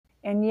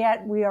And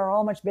yet we are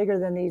all much bigger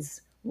than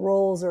these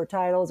roles or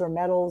titles or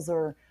medals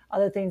or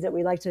other things that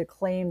we like to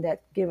claim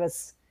that give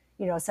us,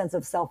 a sense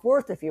of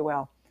self-worth, if you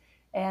will.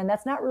 And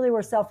that's not really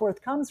where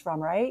self-worth comes from,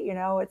 right?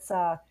 It's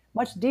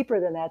much deeper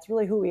than that. It's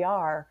really who we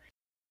are.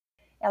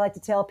 I like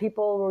to tell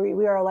people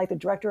we are like the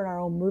director in our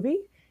own movie,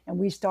 and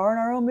we star in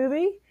our own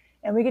movie,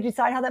 and we get to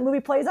decide how that movie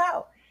plays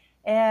out.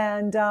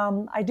 And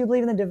I do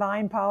believe in the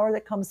divine power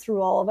that comes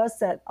through all of us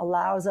that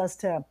allows us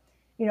to,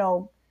 you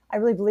know, I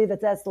really believe that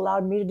that's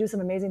allowed me to do some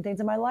amazing things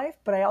in my life,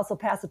 but I also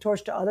pass the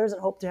torch to others and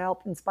hope to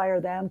help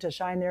inspire them to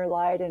shine their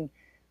light and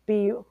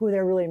be who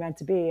they're really meant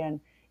to be. And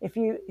if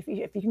you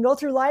can go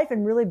through life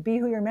and really be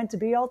who you're meant to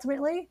be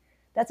ultimately,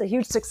 that's a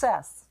huge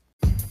success.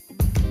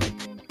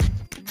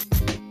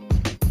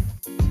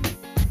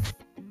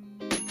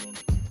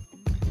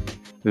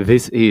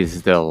 This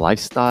is the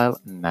Lifestyle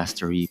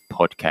Mastery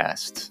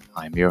Podcast.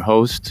 I'm your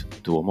host,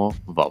 Tuomo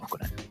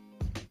Vauhkonen.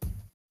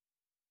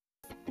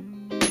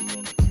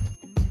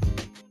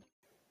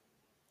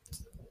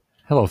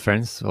 Hello,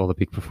 friends, all the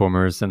big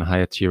performers and high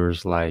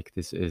achievers like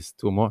this is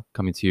Tuomo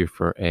coming to you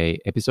for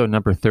episode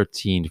number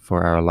 13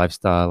 for our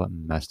Lifestyle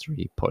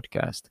Mastery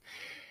Podcast.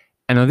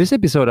 And on this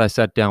episode, I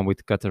sat down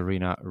with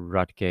Katarina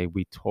Radke.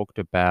 We talked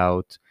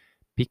about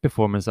peak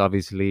performance,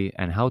 obviously,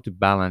 and how to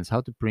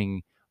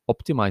bring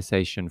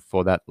optimization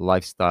for that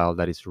lifestyle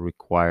that is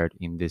required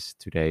in this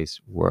today's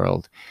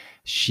world.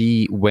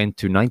 She went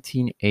to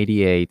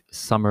 1988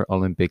 Summer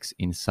Olympics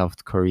in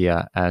South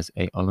Korea as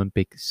an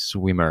Olympic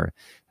swimmer.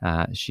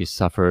 She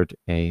suffered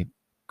a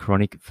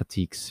chronic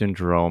fatigue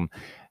syndrome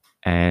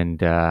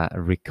and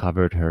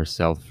recovered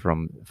herself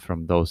from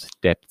those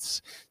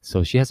depths.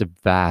 So she has a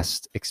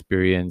vast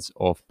experience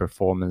of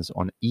performance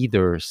on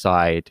either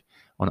side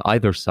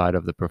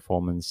of the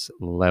performance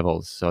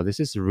levels. So this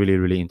is a really,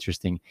 really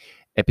interesting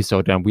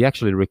episode. And we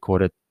actually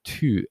recorded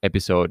 2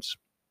 episodes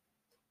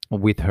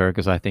with her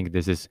because I think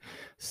this is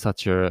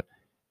such a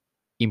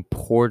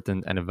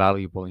important and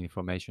valuable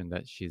information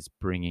that she's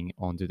bringing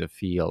onto the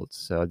field.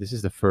 So this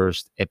is the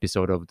first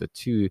episode of the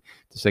 2.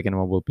 The second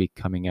one will be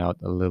coming out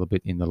a little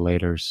bit in the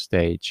later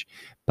stage.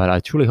 But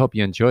I truly hope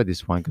you enjoy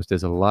this one because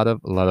there's a lot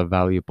of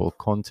valuable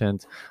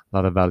content, a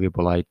lot of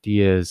valuable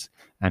ideas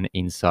and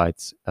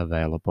insights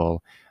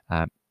available.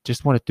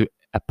 Just wanted to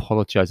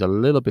apologize a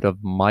little bit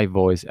of my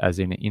voice, as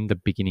in the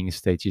beginning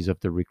stages of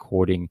the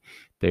recording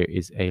there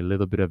is a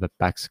little bit of a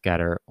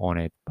backscatter on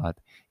it, but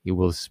it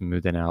will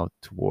smoothen out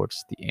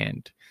towards the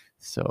end.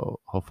 So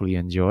hopefully you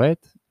enjoy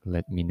it.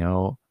 Let me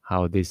know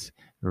how this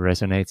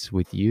resonates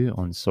with you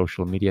on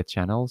social media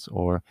channels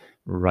or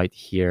right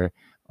here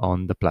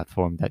on the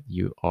platform that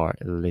you are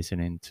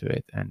listening to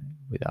it. And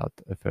without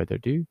further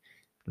ado,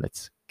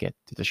 let's get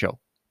to the show.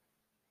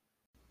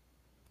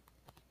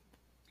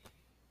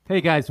 Hey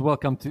guys,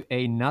 welcome to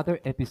another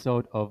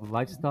episode of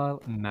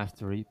Lifestyle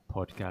Mastery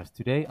Podcast.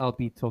 Today I'll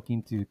be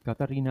talking to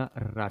Katarina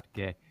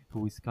Radke,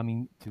 who is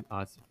coming to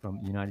us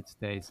from United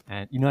States,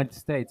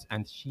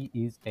 and she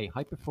is a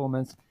high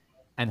performance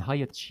and high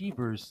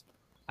achievers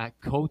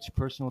coach,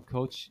 personal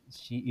coach.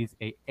 She is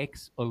a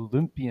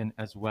ex-Olympian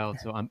as well.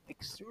 So I'm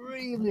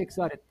extremely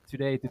excited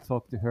today to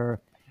talk to her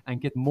and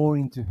get more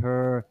into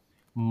her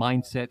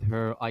mindset,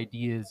 her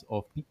ideas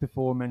of peak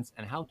performance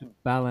and how to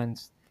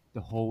balance the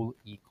whole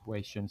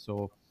equation.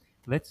 So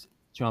let's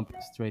jump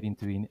straight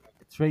into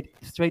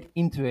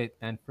it.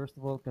 And first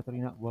of all,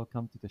 Katarina,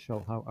 welcome to the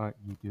show. How are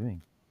you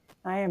doing?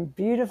 I am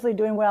beautifully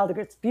doing well.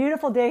 It's a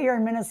beautiful day here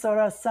in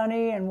Minnesota,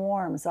 sunny and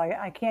warm, so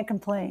I can't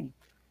complain.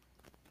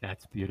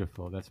 That's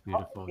beautiful.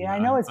 Yeah, I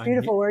know it's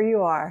beautiful where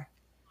you are.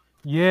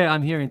 Yeah,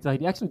 I'm here in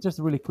Tahiti. Actually, just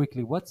really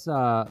quickly, what's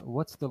the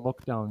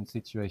lockdown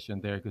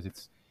situation there? Because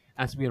it's,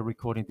 as we are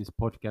recording this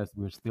podcast,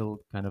 we're still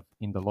kind of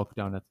in the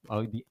lockdown at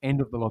the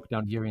end of the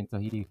lockdown here in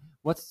Tahiti.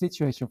 What's the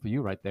situation for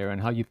you right there, and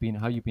how you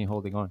been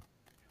holding on?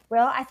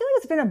 Well, I feel like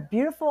it's been a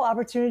beautiful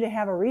opportunity to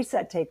have a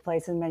reset take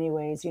place in many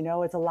ways.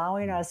 It's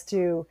allowing us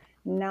to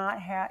not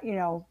have,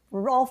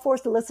 we're all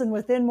forced to listen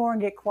within more and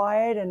get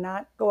quiet and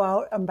not go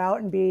out and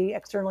about and be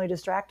externally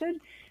distracted.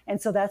 And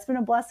so that's been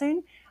a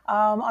blessing.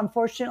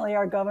 Unfortunately,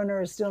 our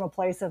governor is still in a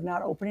place of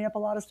not opening up a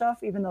lot of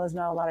stuff, even though there's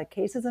not a lot of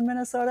cases in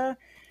Minnesota.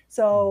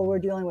 So we're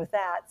dealing with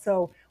that.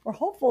 So we're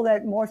hopeful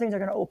that more things are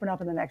going to open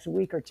up in the next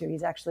week or two.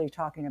 He's actually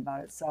talking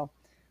about it. So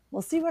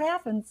we'll see what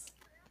happens.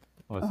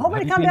 Awesome. I'm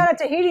hoping to come down to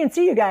Tahiti and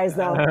see you guys,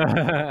 though.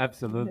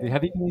 Absolutely.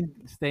 Have you been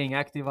staying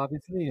active,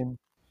 obviously, and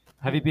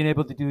have you been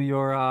able to do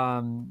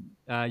your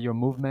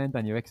movement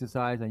and your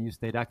exercise, and you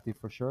stayed active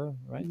for sure,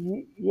 right?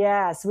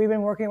 Yes, we've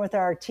been working with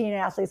our teen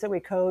athletes that we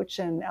coach,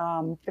 and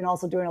been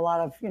also doing a lot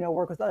of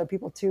work with other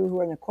people too who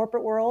are in the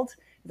corporate world.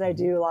 Because I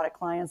do a lot of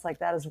clients like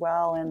that as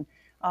well, and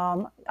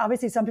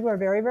obviously some people are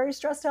very, very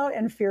stressed out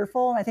and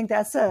fearful, and I think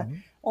that's the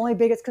only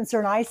biggest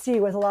concern I see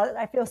with a lot.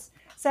 I feel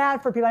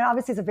sad for people.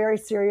 Obviously, it's a very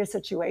serious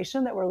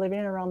situation that we're living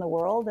in around the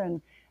world,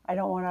 and I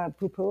don't want to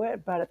poo-poo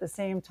it, but at the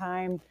same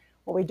time,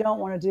 what we don't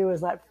want to do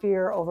is let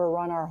fear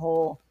overrun our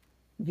whole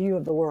view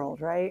of the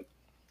world, right?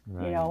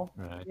 Right. You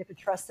have to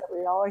trust that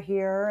we all are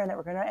here and that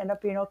we're going to end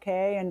up being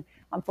okay. And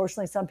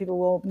unfortunately, some people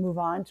will move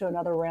on to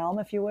another realm,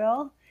 if you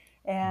will.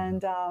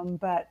 And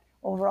but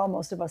overall,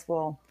 most of us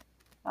will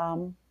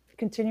um,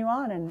 continue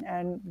on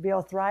and be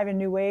able to thrive in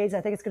new ways.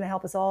 I think it's going to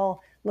help us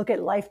all look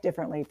at life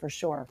differently for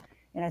sure.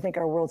 And I think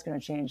our world's going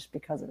to change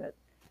because of it.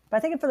 But I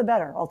think it's for the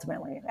better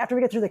ultimately after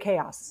we get through the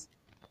chaos.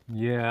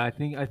 Yeah, I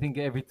think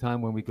every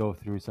time when we go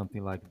through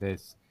something like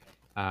this,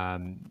 a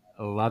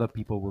lot of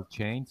people will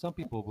change. Some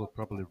people will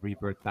probably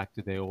revert back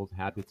to their old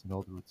habits and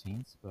old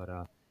routines, but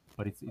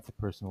it's a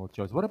personal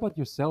choice. What about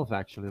yourself,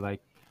 actually?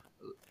 Like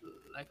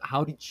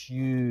how did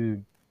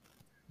you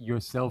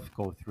yourself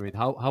go through it?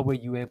 How were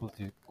you able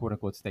to quote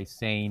unquote stay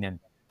sane and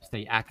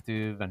stay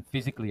active and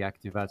physically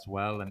active as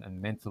well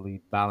and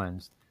mentally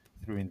balanced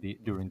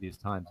during these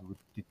times?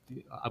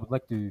 I would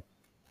like to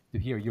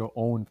hear your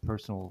own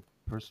personal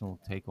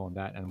take on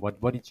that, and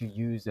what did you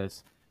use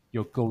as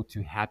your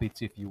go-to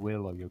habits, if you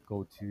will, or your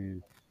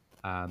go-to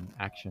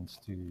actions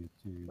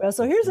Well,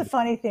 so to here's the do.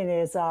 funny thing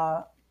is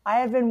I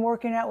have been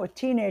working out with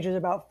teenagers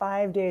about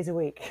 5 days a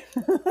week.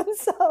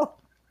 So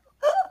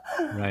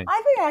Right.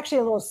 I've been actually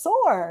a little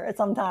sore at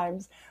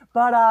sometimes,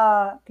 but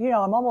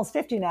I'm almost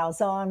 50 now,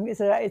 so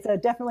it's a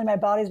definitely my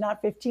body's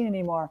not 15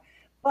 anymore.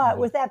 But Mhm.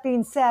 with that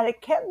being said,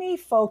 it kept me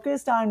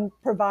focused on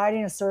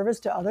providing a service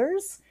to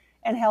others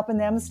and helping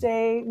them Mhm.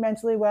 stay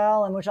mentally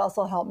well, and which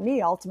also helped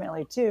me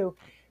ultimately too.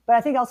 But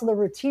I think also the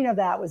routine of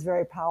that was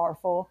very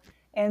powerful,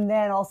 and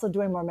then also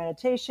doing more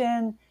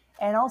meditation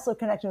and also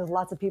connecting with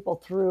lots of people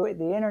through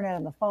the internet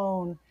and the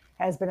phone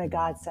has been a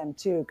godsend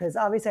too. Because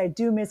obviously, I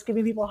do miss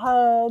giving people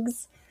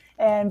hugs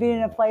and being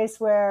in a place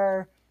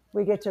where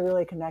we get to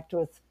really connect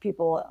with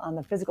people on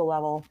the physical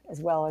level as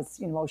well as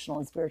emotional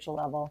and spiritual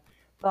level.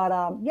 But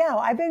yeah,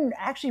 I've been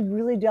actually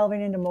really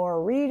delving into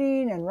more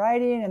reading and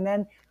writing, and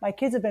then my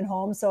kids have been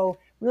home, so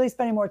really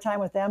spending more time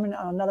with them and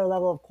on another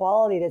level of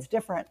quality that's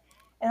different,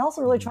 and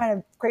also really Mhm.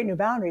 trying to create new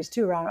boundaries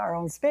too around our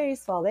own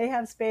space while they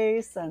have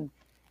space, and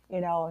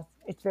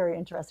it's very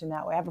interesting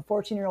that way. I have a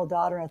 14-year-old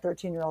daughter and a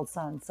 13-year-old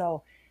son,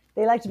 so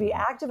they like to be Mhm.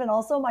 active, and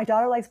also my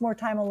daughter likes more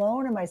time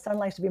alone, and my son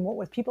likes to be more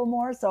with people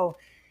more. So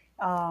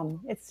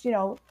it's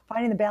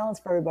finding the balance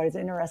for everybody is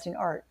an interesting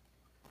art.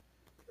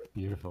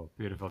 Beautiful,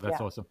 beautiful. That's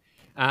Yeah. awesome.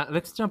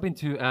 Let's jump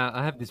into.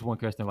 I have this one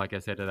question, like I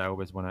said, that I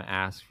always want to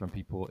ask from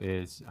people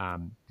is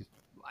 'cause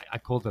I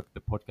call the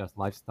podcast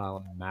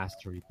Lifestyle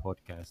Mastery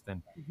Podcast,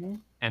 Hmm.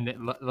 and a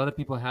lot of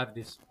people have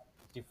this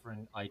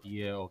different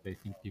idea, or they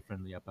think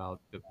differently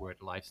about the word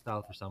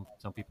lifestyle. For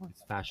some people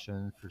it's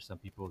fashion, for some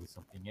people it's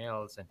something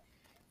else, and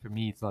for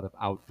me it's a lot of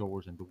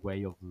outdoors and the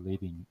way of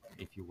living,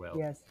 if you will.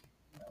 Yes.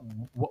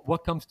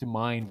 What comes to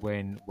mind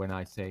when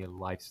I say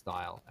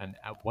lifestyle, and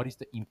what is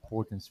the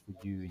importance for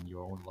you in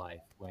your own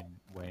life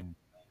when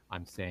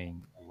I'm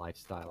saying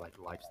lifestyle, like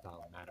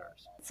lifestyle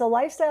matters? So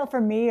lifestyle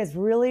for me is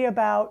really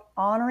about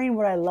honoring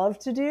what I love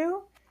to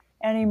do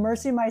and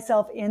immersing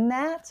myself in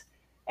that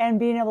and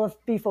being able to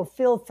be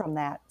fulfilled from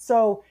that.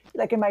 So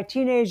like in my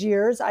teenage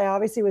years, I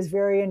obviously was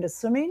very into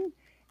swimming,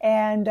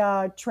 and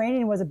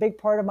training was a big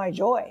part of my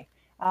joy.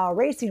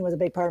 Racing was a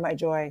big part of my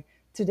joy.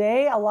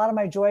 Today, a lot of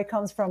my joy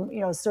comes from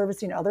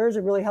servicing others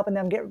and really helping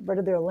them get rid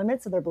of their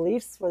limits of their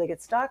beliefs where they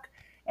get stuck,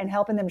 and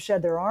helping them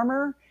shed their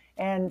armor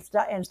and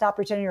stop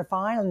pretending you're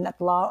fine, and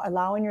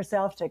allowing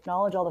yourself to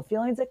acknowledge all the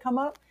feelings that come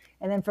up,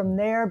 and then from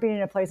there being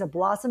in a place of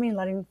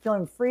blossoming,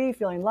 feeling free,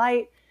 feeling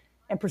light,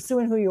 and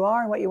pursuing who you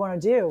are and what you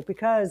want to do.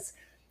 Because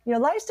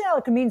lifestyle,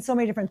 it can mean so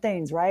many different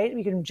things, right?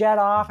 You can jet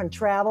off and Mhm.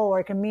 travel, or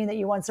it can mean that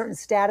you want certain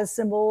status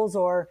symbols,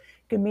 or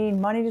it can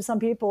mean money to some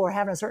people, or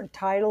having a certain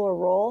title or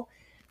role.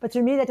 But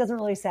to me, that doesn't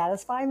really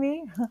satisfy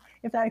me,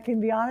 if I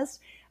can be honest.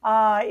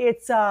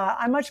 It's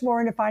I'm much more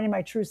into finding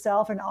my true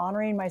self and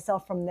honoring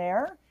myself from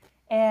there.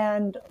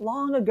 And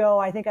long ago,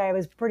 I think I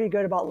was pretty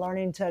good about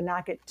learning to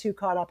not get too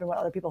caught up in what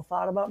other people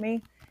thought about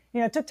me.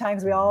 It took time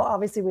because we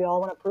all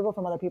want approval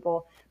from other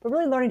people, but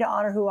really learning to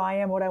honor who I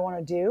am, what I want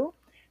to do.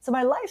 So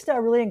my lifestyle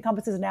really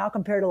encompasses now,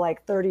 compared to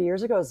like 30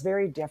 years ago, is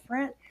very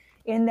different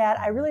in that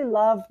I Mhm. really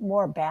love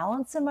more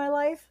balance in my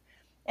life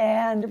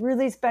and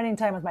really spending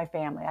time with my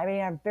family. I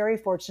mean, I'm very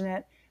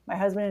fortunate. My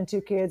husband and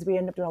two kids, we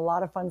end up doing a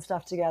lot of fun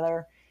stuff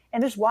together.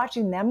 And just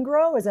watching them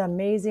grow is an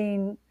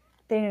amazing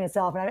thing in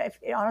itself. And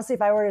honestly,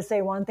 if I were to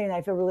say one thing,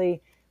 I feel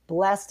really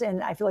blessed,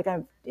 and I feel like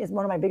is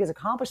one of my biggest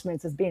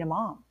accomplishments is being a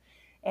mom.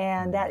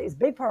 And that is a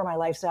big part of my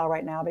lifestyle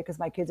right now because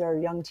my kids are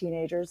young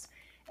teenagers.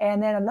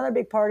 And then another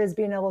big part is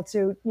being able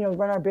to,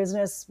 run our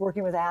business,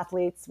 working with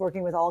athletes,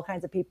 working with all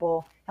kinds of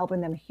people, helping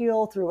them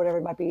heal through whatever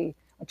it might be,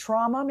 a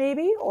trauma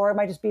maybe, or it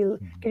might just be Mhm.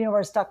 getting over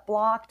a stuck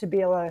block to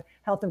be able to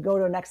help them go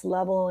to a next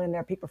level in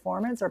their peak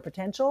performance or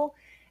potential.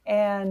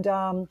 And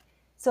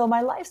so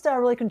my lifestyle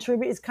really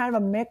contributes, is kind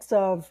of a mix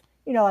of,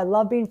 I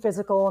love being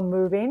physical and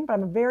moving, but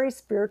I'm very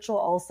spiritual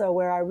also,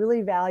 where I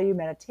really value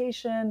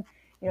meditation,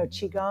 Mhm.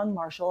 qigong,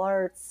 martial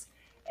arts,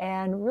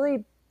 and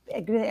really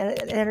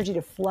energy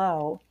to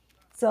flow,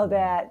 so Mhm.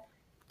 that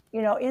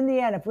in the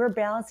end, if we're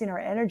balancing our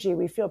energy,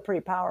 we feel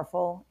pretty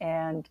powerful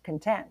and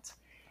content.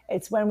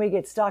 It's when we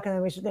get stuck,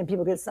 and then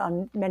people get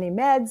on many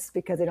meds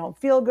because they don't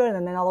feel good,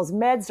 and then all those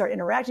meds start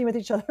interacting with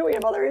each other. We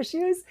have other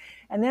issues,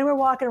 and then we're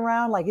walking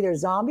around like either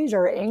zombies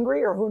or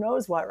angry or who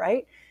knows what,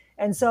 right?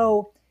 And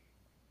so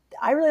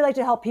I really like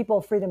to help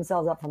people free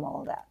themselves up from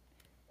all of that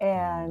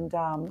and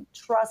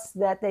trust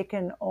that they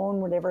can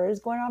own whatever is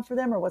going on for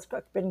them or what's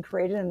been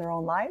created in their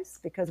own lives,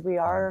 because we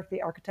are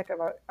the architect of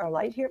our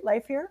life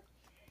here.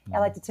 I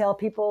like to tell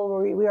people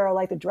we are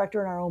like the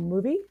director in our own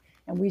movie,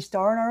 and we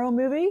star in our own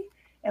movie,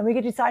 and we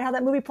get to decide how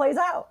that movie plays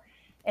out.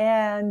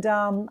 And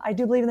I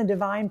do believe in the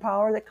divine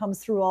power that comes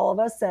through all of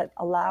us that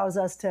allows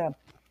us to,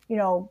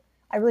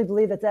 I really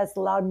believe that that's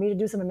allowed me to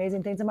do some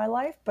amazing things in my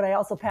life, but I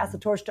also pass the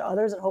torch to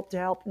others and hope to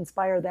help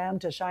inspire them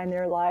to shine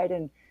their light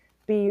and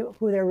be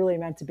who they're really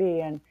meant to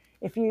be. And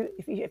if you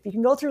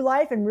can go through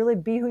life and really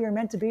be who you're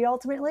meant to be,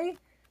 ultimately,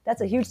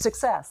 that's a huge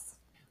success.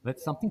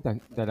 That's something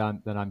that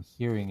I'm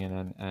hearing,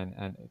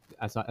 and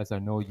as I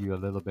know you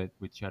a little bit,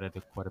 we chatted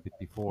quite a bit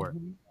before.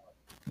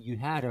 You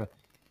had a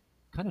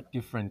kind of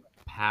different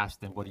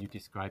past than what you're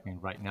describing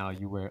right now.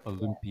 You were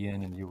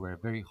Olympian, and you were a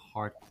very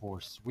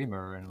hardcore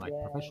swimmer and like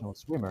professional Yes.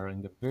 swimmer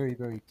in the very,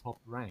 very top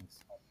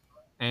ranks.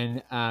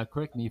 And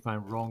correct me if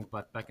I'm wrong,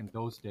 but back in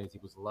those days,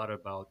 it was a lot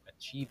about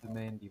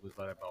achievement. It was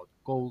a lot about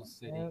goal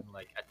setting, Yep.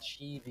 like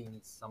achieving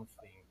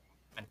something,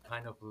 and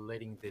kind of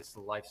letting this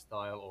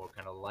lifestyle or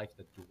kind of life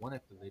that you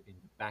wanted to live in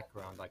the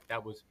background. Like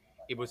that was,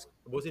 it was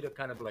it a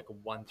kind of like a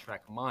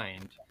one-track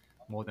mind,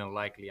 more than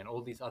likely, and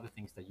all these other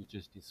things that you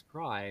just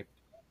described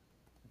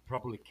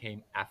probably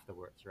came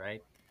afterwards,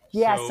 right?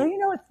 Yeah. So, So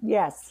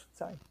yes.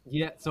 Sorry.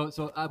 yeah,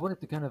 so I wanted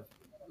to kind of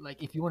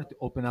like if you wanted to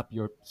open up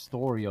your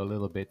story a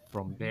little bit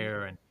from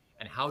there, and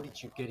how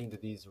did you get into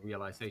these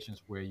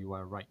realizations where you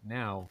are right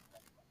now,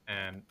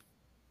 and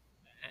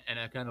and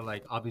I kind of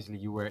like obviously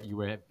you were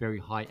a very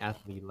high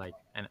athlete, like,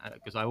 and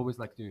because I always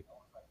like to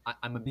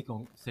I'm a big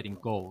on setting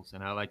goals,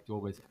 and I like to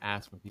always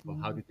ask when people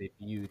how Mhm. do they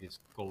view this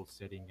goal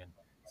setting and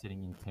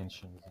setting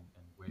intentions, and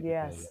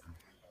Yes.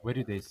 where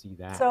do they see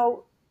that?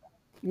 So,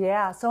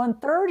 yeah. So in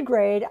third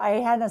grade, I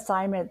had an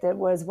assignment that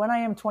was when I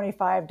am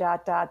 25,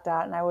 dot, dot,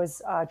 dot. And I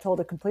was told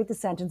to complete the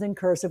sentence in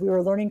cursive. We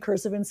were learning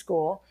cursive in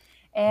school.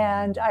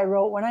 And Mm, I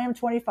wrote, when I am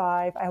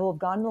 25, I will have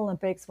gone to the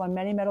Olympics, won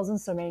many medals in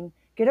swimming,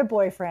 get a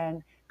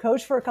boyfriend,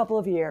 coach for a couple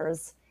of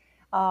years,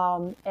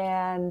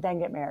 and then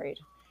get married.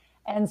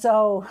 And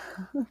so,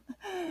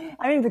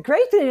 I mean, the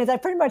great thing is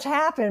that pretty much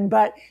happened.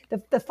 But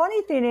the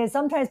funny thing is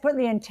sometimes putting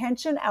the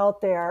intention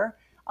out there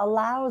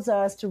allows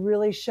us to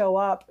really show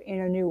up in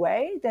a new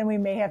way than we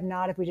may have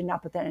not if we did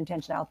not put that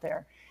intention out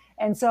there.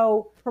 And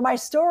so for my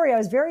story, I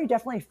was very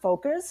definitely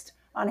focused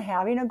on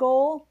having a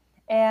goal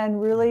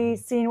and really mhm,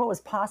 seeing what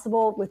was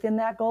possible within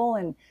that goal.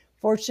 And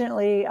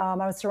fortunately, I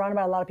was surrounded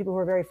by a lot of people who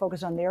were very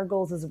focused on their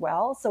goals as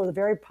well. So it was a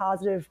very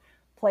positive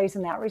place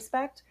in that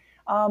respect.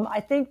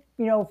 I think,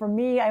 for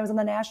me, I was on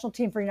the national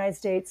team for the United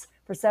States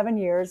for 7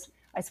 years.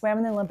 I swam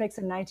in the Olympics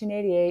in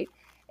 1988.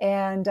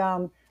 And,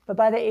 but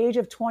by the age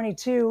of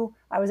 22,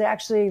 I was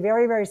actually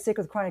very, very sick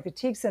with chronic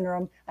fatigue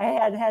syndrome. I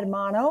had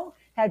mono,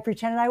 had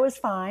pretended I was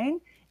fine,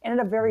 ended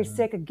up very mhm,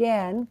 sick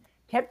again,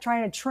 kept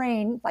trying to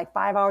train like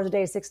 5 hours a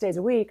day, 6 days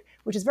a week,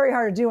 which is very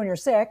hard to do when you're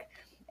sick.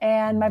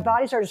 And my mhm,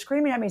 body started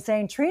screaming at me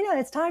saying, Trina,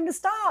 it's time to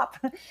stop.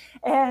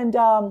 And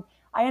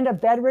I ended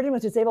up bedridden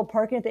with disabled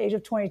parking at the age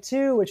of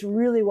 22, which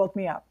really woke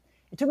me up.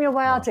 It took me a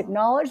while wow, to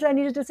acknowledge that I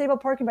needed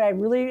disabled parking, but I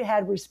really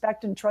had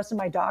respect and trust in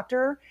my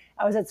doctor.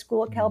 I was at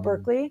school at Cal mhm,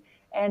 Berkeley,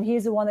 and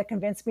he's the one that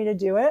convinced me to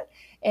do it.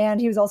 And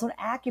he was also an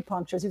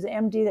acupuncturist. He was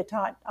an MD that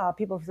taught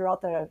people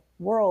throughout the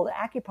world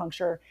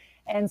acupuncture.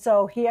 And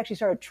so he actually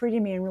started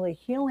treating me and really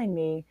healing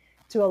me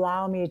to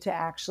allow me to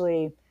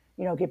actually,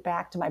 get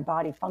back to my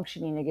body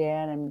functioning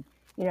again. And,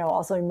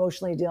 also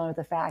emotionally dealing with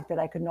the fact that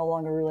I could no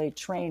longer really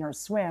train or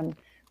swim,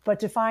 but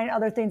to find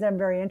other things I'm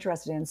very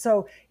interested in.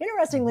 So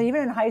interestingly, mhm,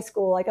 even in high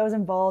school, like I was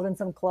involved in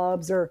some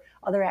clubs or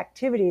other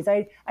activities.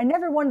 I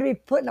never wanted to be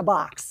put in a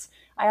box.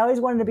 I always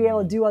wanted to be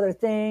able to mhm, do other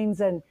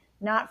things and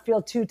not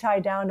feel too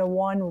tied down to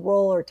one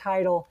role or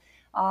title.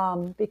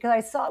 Because I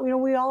saw,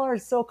 we all are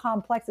so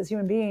complex as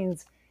human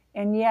beings,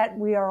 and yet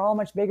we are all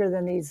much bigger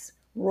than these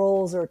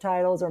roles or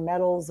titles or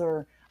medals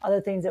or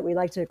other things that we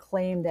like to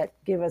claim that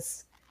give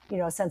us,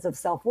 a sense of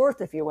self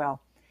worth, if you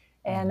will.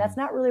 And mhm, that's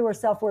not really where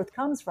self worth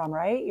comes from,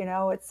 right?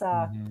 It's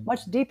mhm,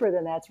 much deeper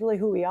than that. It's really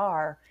who we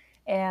are.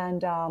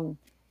 And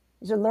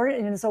to learn,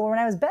 and so when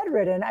I was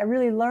bedridden, I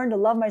really learned to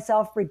love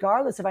myself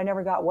regardless if I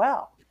never got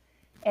well.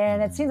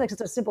 And it seems mhm, like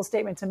such a simple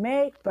statement to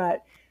make,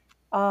 but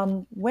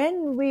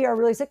when we are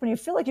really sick, when you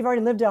feel like you've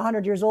already lived to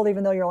 100 years old,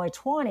 even though you're only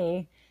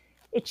 20,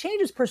 it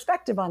changes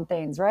perspective on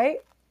things, right?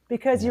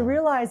 Because you yeah,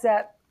 realize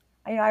that,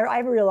 I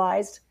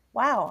realized,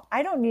 wow,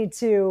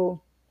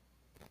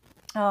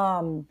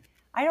 um,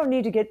 I don't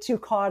need to get too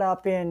caught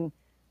up in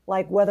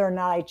like whether or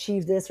not I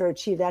achieve this or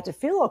achieve that to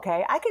feel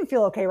okay. I can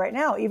feel okay right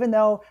now, even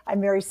though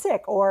I'm very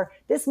sick, or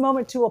this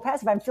moment too will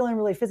pass. If I'm feeling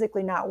really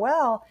physically not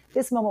well,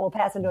 this moment will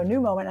pass into a new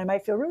mhm, moment and I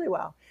might feel really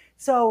well.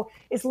 So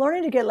it's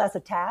learning to get less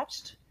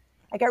attached.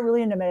 I got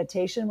really into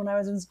meditation when I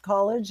was in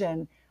college,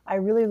 and I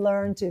really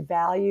learned to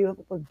value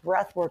what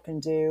breath work can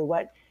do,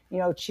 what,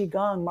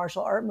 qigong,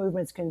 martial art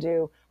movements can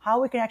do,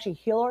 how we can actually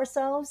heal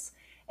ourselves.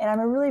 And I'm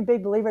a really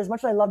big believer, as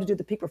much as I love to do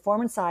the peak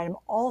performance side, I'm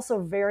also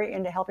very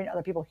into helping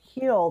other people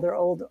heal their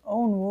own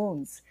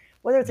wounds,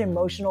 whether it's an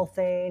emotional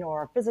thing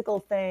or a physical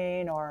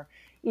thing or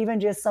even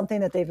just something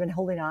that they've been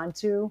holding on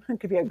to. It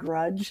could be a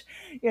grudge,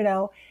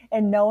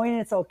 and knowing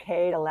it's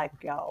okay to let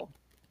go.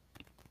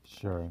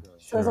 Sure,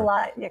 So there's a sure.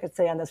 lot I could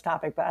say on this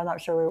topic, but I'm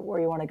not sure where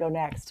you want to go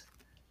next.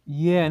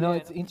 Yeah, no,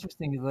 it's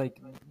interesting.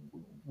 Like,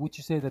 would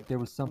you say that there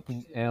was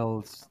something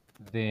else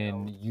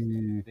than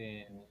you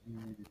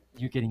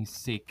getting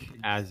sick,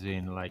 as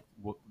in like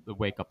the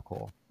wake up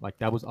call? Like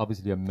that was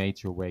obviously a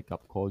major wake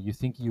up call. You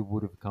think you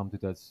would have come to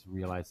this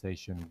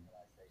realization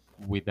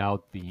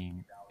without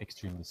being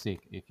extremely sick,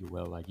 if you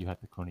will? Like you had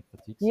the chronic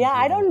fatigue Yeah,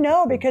 I syndrome. don't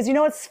know because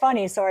it's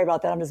funny. Sorry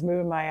about that. I'm just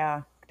moving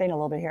my thing a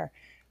little bit here.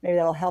 Maybe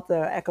that'll help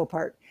the echo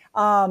part.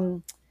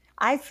 Um,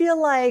 I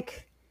feel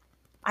like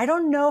I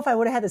don't know if I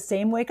would have had the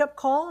same wake up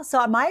call.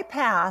 So my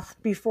path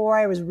before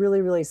I was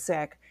really, really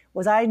sick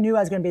was I knew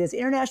I was going to be this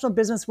international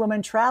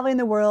businesswoman traveling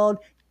the world,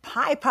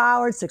 high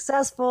powered,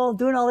 successful,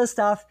 doing all this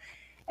stuff.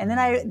 And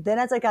then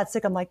as I got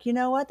sick, I'm like, you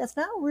know what? That's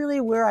not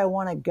really where I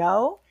want to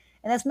go.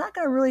 And that's not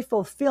going to really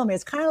fulfill me.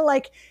 It's kind of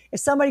like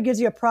if somebody gives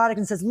you a product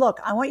and says, look,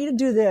 I want you to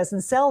do this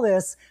and sell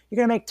this. You're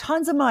going to make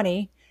tons of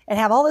money and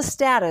have all this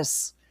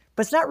status,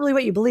 but it's not really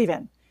what you believe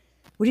in.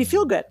 Would you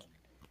feel good?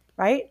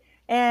 Right?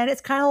 And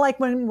it's kind of like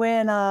when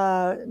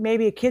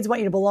maybe kids want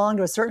you to belong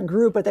to a certain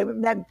group, but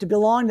to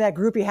belong to that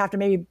group, you have to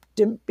maybe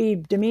be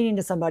demeaning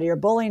to somebody or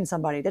bullying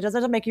somebody. That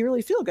doesn't make you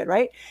really feel good,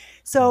 right?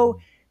 So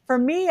for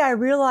me, I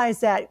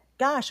realized that,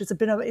 gosh, it's a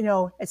bit of,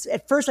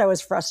 at first I was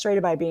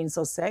frustrated by being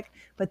so sick,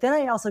 but then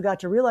I also got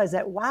to realize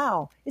that,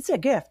 wow, it's a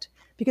gift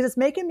because it's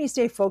making me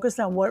stay focused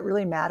on what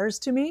really matters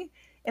to me.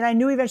 And I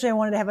knew eventually I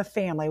wanted to have a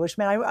family, which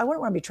meant I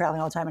wouldn't want to be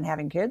traveling all the time and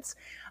having kids.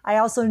 I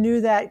also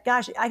knew that,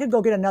 gosh, I could go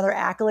get another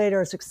accolade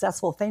or a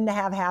successful thing to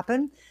have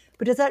happen.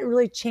 But does that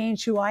really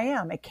change who I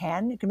am? It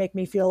can. It can make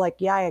me feel like,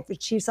 yeah, I've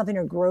achieved something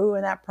or grow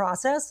in that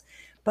process.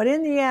 But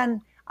in the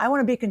end, I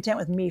want to be content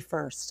with me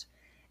first.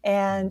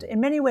 And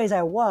in many ways,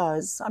 I've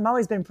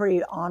always been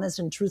pretty honest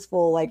and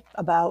truthful, like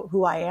about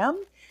who I am.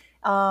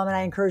 And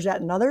I encourage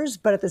that in others.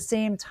 But at the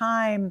same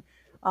time,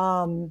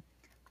 um,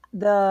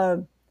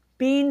 the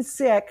being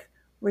sick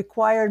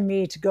required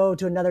me to go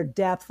to another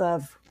depth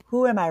of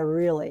who am I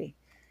really?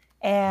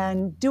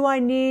 And do I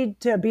need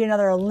to be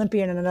another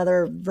Olympian and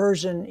another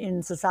version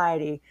in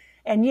society?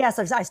 And yes,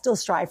 I still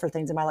strive for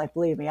things in my life.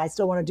 Believe me, I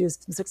still want to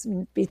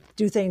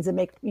do things that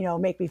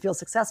make me feel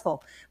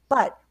successful.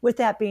 But with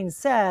that being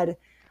said,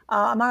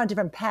 I'm on a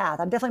different path.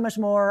 I'm definitely much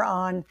more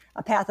on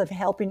a path of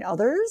helping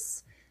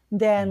others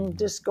than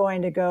just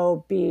going to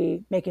go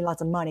be making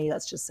lots of money.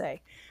 Let's just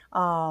say.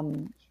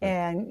 And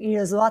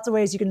there's lots of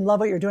ways you can love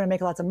what you're doing and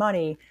make lots of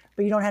money,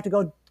 but you don't have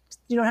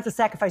to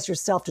sacrifice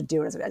yourself to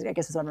do it. I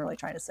guess is what I'm really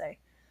trying to say.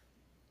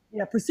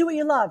 Pursue what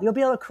you love. You'll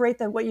be able to create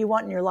what you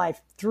want in your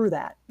life through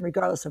that,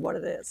 regardless of what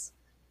it is.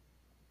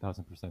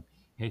 1000%.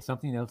 Hey,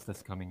 something else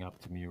that's coming up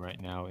to me right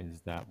now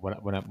is that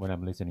when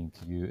I'm listening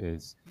to you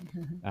is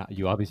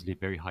you obviously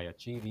very high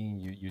achieving.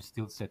 You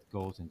still set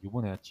goals and you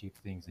want to achieve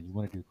things and you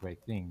want to do great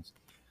things.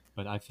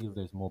 But I feel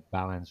there's more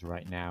balance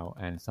right now,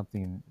 and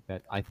something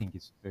that I think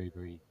is very,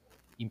 very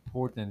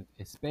important,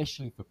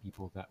 especially for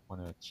people that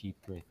want to achieve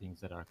great things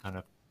that are kind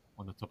of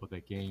on the top of their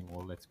game,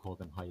 or let's call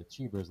them high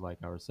achievers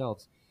like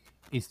ourselves,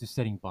 is to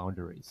setting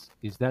boundaries.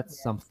 Is that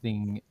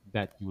something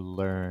that you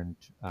learned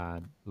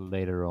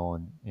later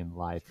on in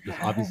life? Because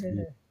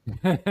obviously,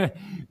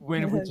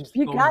 when we just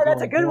You got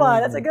that's a good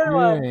one. That's a and good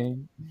one.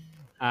 doing,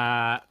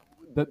 uh,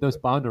 those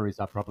boundaries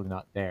are probably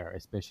not there.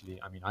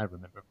 Especially, I mean, I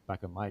remember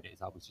back in my days,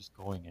 I was just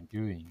going and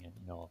doing, and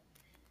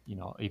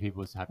if it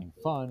was having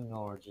fun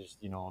or just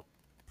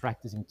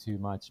practicing too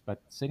much,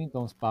 but setting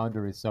those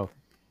boundaries. So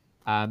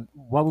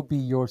what would be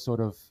your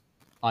sort of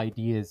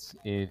ideas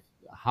if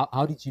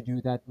how did you do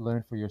that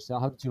learn for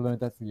yourself? How did you learn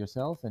that for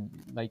yourself? And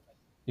like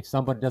if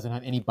somebody doesn't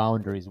have any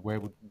boundaries,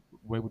 where would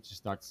you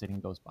start setting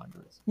those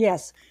boundaries?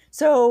 Yes.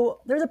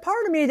 So there's a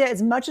part of me that,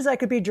 as much as I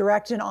could be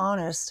direct and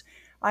honest,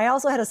 I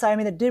also had a side of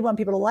me that did want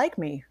people to like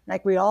me,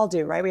 like we all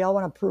do, right? We all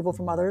want approval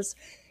from others.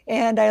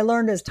 And I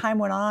learned as time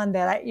went on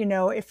that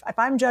if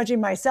I'm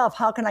judging myself,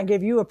 how can I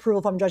give you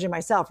approval if I'm judging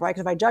myself, right?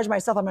 Because if I judge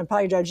myself, I'm going to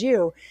probably judge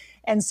you.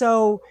 And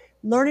so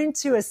learning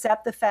to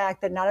accept the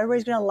fact that not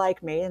everybody's going to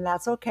like me, and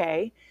that's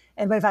okay.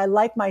 But if I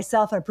like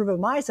myself and approve of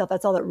myself,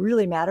 that's all that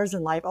really matters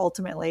in life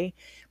ultimately.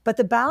 But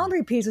the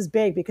boundary piece is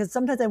big because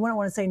sometimes I wouldn't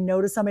want to say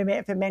no to somebody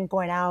if it meant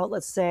going out,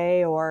 let's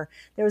say, or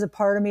there was a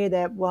part of me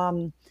that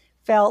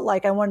felt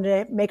like I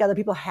wanted to make other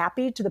people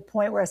happy to the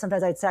point where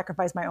sometimes I'd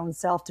sacrifice my own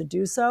self to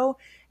do so.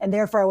 And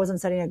therefore I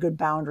wasn't setting a good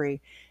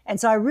boundary. And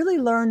so I really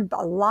learned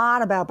a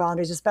lot about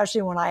boundaries,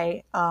 especially when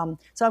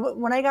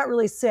when I got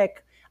really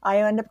sick, I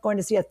ended up going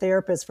to see a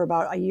therapist for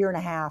about a year and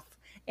a half.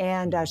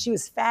 And she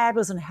was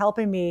fabulous in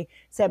helping me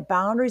set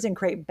boundaries and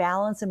create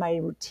balance in my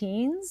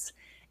routines.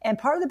 And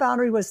part of the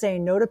boundary was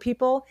saying no to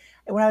people.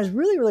 And when I was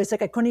really, really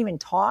sick, I couldn't even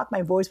talk.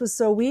 My voice was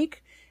so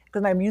weak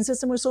because my immune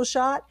system was so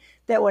shot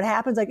that what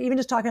happens, like even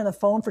just talking on the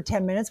phone for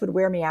 10 minutes would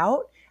wear me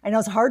out. I know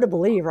it's hard to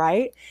believe,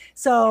 right?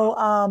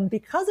 So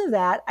because of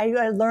that,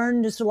 I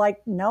learned just to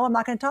like, no, I'm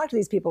not going to talk to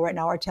these people right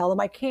now, or tell them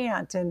I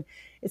can't. And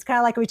it's kind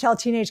of like we tell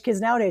teenage kids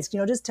nowadays,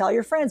 just tell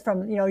your friends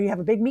you have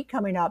a big meet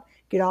coming up,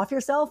 get off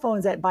your cell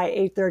phones by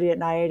 8:30 at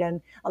night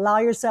and allow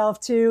yourself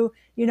to,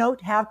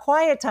 have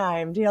quiet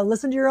time,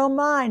 listen to your own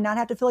mind, not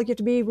have to feel like you have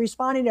to be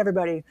responding to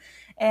everybody.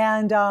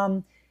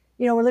 And,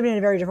 we're living in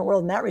a very different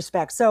world in that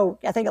respect. So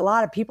I think a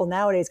lot of people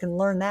nowadays can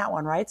learn that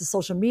one, right? The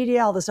social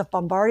media, all this stuff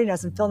bombarding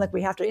us and feeling like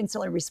we have to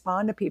instantly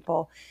respond to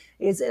people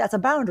that's a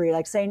boundary,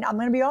 like saying, I'm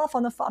going to be off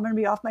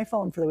my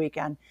phone for the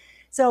weekend.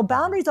 So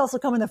boundaries also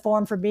come in the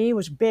form for me,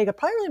 which big,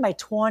 probably really in my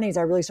 20s,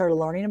 I really started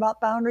learning about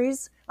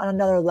boundaries on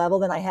another level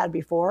than I had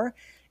before,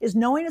 is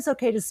knowing it's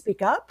okay to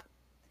speak up,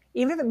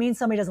 even if it means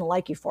somebody doesn't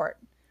like you for it,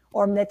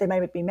 or that they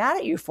might be mad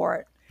at you for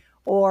it,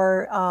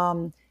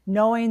 or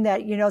knowing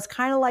that, it's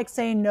kind of like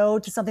saying no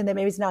to something that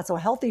maybe is not so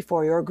healthy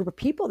for you, or a group of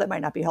people that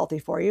might not be healthy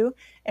for you,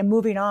 and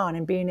moving on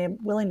and being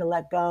willing to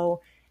let go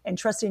and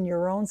trusting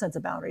your own sense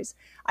of boundaries.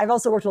 I've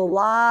also worked with a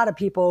lot of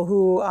people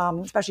who,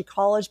 especially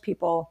college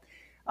people,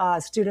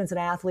 students and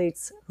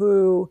athletes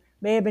who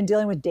may have been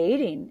dealing with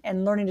dating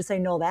and learning to say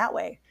no that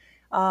way.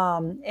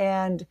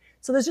 And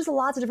so there's just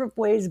lots of different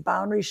ways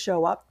boundaries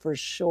show up for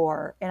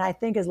sure. And I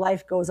think as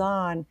life goes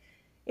on,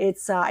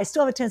 I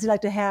still have a tendency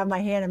like to have my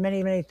hand in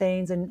many, many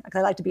things, and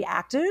I like to be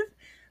active.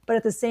 But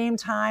at the same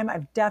time,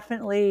 I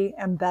definitely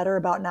am better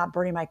about not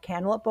burning my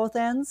candle at both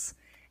ends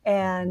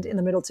and in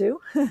the middle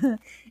too.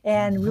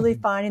 And really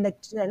finding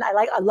that, and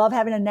I love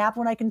having a nap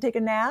when I can take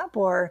a nap,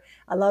 or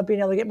I love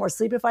being able to get more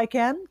sleep if I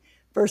can,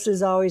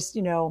 versus always,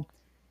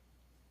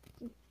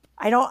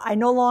 I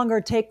no longer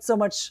take so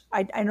much,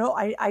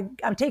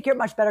 I'm taking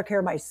much better care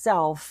of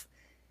myself,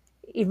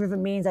 even if it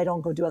means I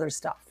don't go do other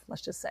stuff,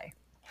 let's just say.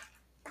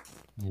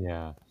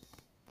 Yeah.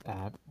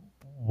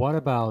 What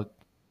about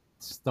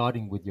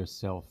starting with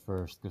yourself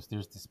first? Because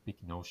there's this big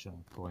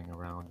notion going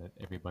around that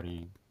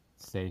everybody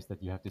says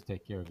that you have to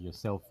take care of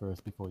yourself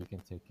first before you can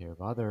take care of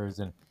others,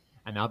 and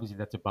obviously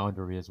that's a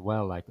boundary as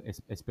well. Like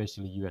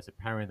especially you as a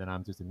parent, and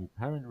I'm just a new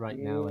parent right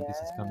now, and this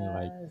is coming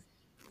like,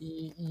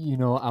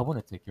 I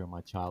want to take care of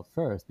my child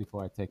first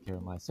before I take care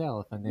of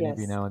myself, and then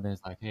every Yes. now and then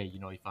it's like, hey,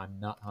 if I'm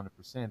not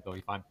 100%, or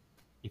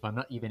if I'm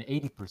not even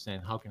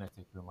 80%, how can I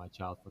take care of my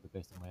child for the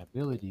best of my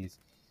abilities?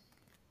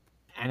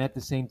 And at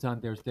the same time,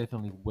 there's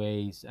definitely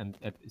ways and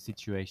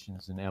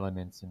situations and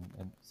elements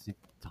and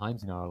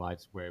times in our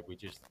lives where we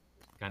just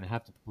kind of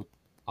have to put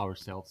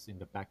ourselves in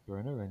the back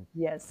burner and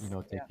Yes.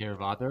 take care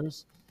of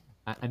others.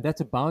 And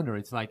that's a boundary.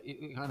 It's like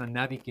kind of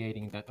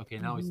navigating that. Okay,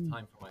 now it's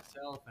time for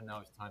myself, and now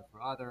it's time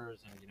for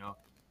others, and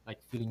like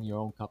filling your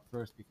own cup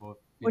first before.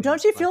 Well,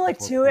 don't you feel like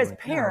before too, as pouring out.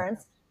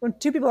 parents, when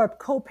two people are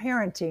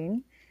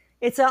co-parenting,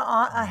 it's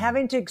a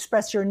having to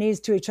express your needs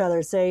to each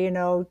other. Say,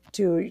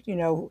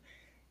 to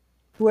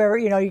whoever,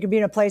 you can be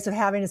in a place of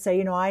having to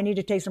say, I need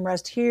to take some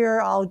rest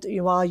here.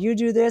 While you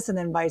do this, and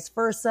then vice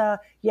versa.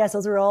 Yes,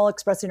 those are all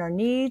expressing our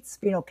needs,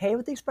 being okay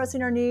with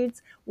expressing our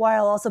needs,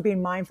 while also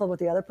being mindful of what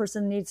the other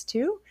person needs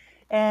too.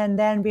 And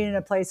then being in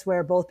a place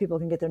where both people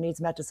can get their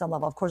needs met to some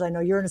level. Of course, I know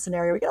you're in a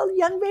scenario where you got a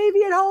young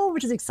baby at home,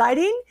 which is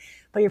exciting,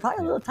 but you're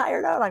probably a little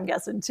tired out, I'm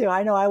guessing too.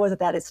 I know I was at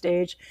that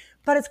stage,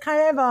 but it's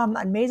kind of an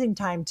amazing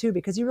time too,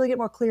 because you really get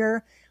more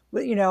clear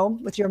with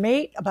your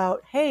mate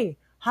about, hey,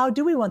 how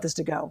do we want this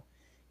to go?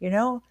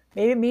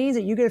 Maybe it means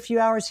that you get a few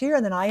hours here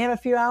and then I have a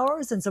few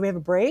hours. And so we have a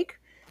break.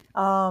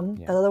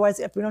 Because otherwise,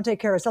 if we don't take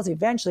care of ourselves,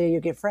 eventually you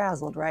get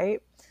frazzled,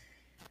 right?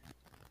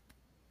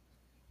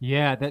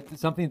 Yeah,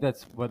 that's something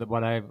that's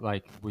what I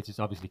like, which is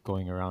obviously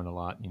going around a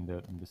lot in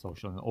the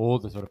social and all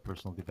the sort of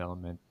personal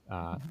development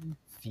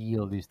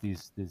field is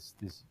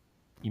this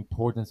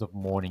importance of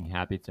morning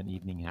habits and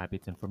evening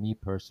habits. And for me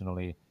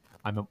personally,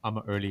 I'm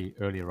an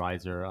early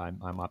riser.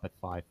 I'm up at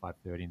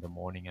 5:30 in the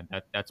morning, and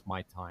that's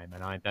my time,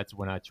 and that's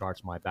when I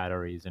charge my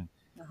batteries.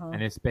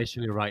 And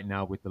especially right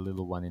now with the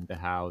little one in the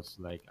house,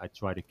 like I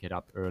try to get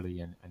up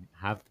early and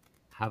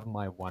have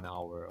my 1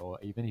 hour, or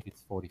even if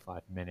it's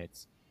 45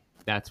 minutes,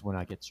 that's when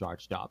I get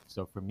charged up.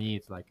 So for me,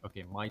 it's like,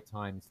 okay, my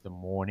time is the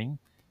morning.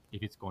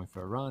 If it's going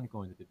for a run,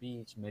 going to the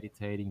beach,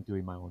 meditating,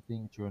 doing my own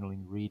thing,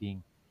 journaling,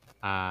 reading,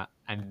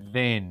 and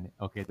then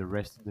okay, the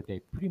rest of the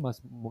day, pretty much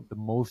the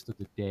most of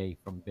the day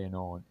from then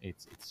on,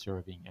 it's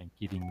serving and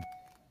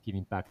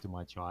giving back to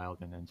my child,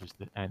 and then just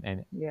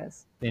and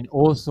Yes. then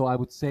also I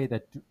would say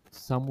that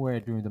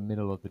somewhere during the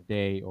middle of the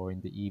day or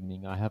in the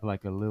evening, I have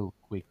like a little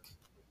quick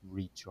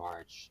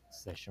recharge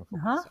session for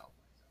myself.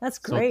 That's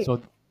So great.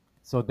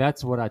 so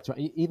that's what I try.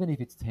 Even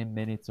if it's 10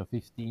 minutes or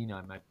 15,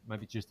 I might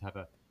maybe just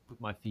put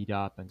my feet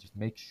up and just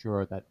make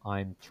sure that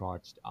I'm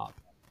charged up.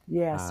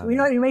 Yes. Well, Um,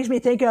 what it makes me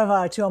think of,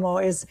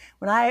 Tuomo, is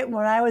when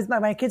I was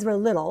my kids were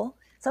little.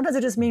 Sometimes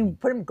it just mean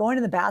going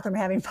to the bathroom,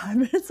 having 5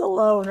 minutes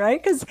alone,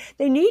 right? Because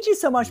they need you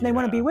so much and they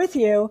want to be yeah. with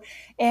you.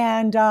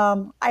 And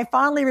I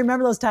fondly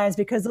remember those times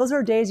because those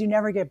are days you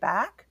never get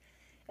back.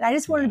 And I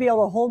just wanted to be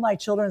able to hold my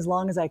children as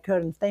long as I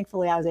could. And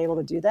thankfully, I was able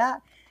to do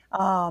that.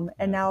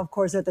 And now, of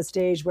course, at the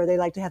stage where they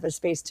like to have their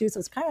space too. So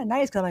it's kind of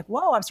nice because I'm like,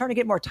 whoa, I'm starting to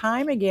get more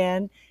time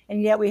again.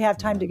 And yet we have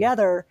time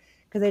together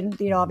because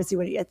they,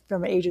 obviously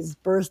from ages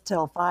birth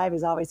till 5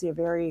 is obviously a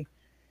very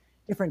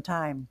different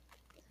time.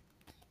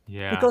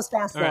 Yeah. It goes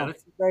fast All right,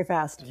 though, very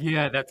fast.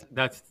 yeah,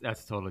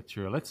 that's totally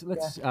true. Let's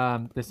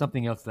there's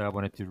something else that I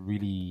wanted to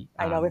really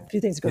I know, we have a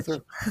few things to go get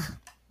through.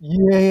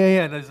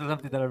 yeah. There's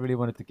something that I really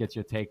wanted to get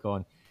your take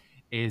on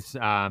is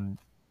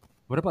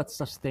what about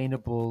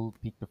sustainable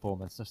peak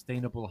performance,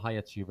 sustainable high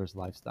achievers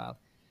lifestyle?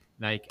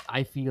 Like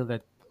I feel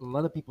that a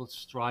lot of people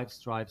strive,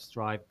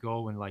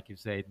 go and like you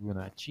said, we want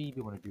to achieve,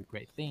 we want to do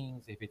great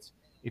things. If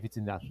it's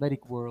in the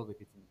athletic world,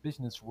 if it's in the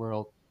business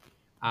world,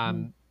 Mhm.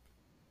 um,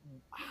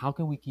 how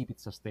can we keep it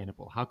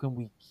sustainable? How can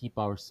we keep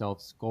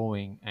ourselves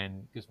going?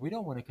 And because we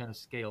don't want to kind of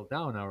scale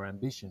down our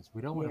ambitions,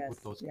 we don't want to put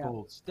Yes, those yeah.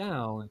 goals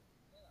down.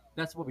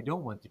 That's what we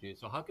don't want to do.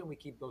 So how can we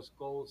keep those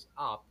goals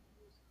up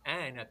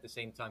and at the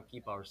same time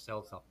keep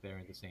ourselves up there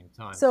at the same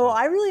time? So So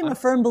I really am a I'm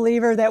firm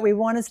believer that we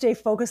want to stay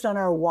focused on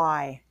our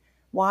why.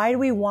 Why do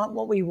we Mhm. want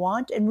what we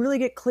want and really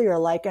get clear,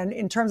 like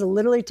in terms of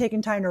literally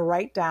taking time to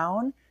write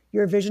down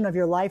your vision of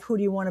your life. Who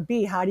do you want to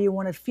be? How do you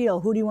want to feel?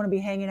 Who do you want to be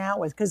hanging out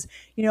with? Because,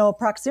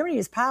 proximity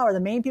is power. The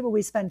main people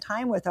we spend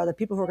time with are the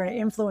people who are going to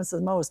influence the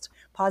most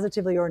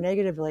positively or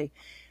negatively.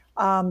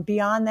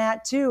 Beyond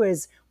that, too,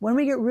 is when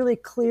we get really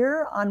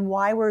clear on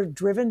why we're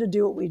driven to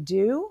do what we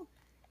do,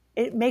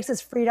 it makes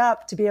us freed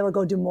up to be able to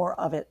go do more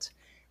of it.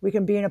 We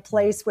can be in a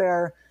place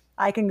where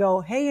I can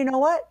go, hey, you know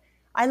what?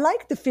 I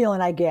like the feeling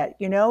I get,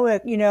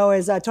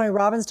 as Tony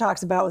Robbins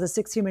talks about with the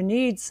 6 human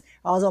needs,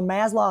 also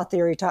Maslow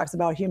theory talks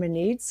about human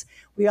needs.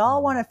 We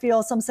all want to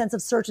feel some sense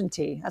of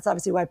certainty. That's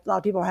obviously why a lot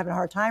of people are having a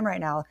hard time right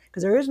now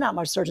because there is not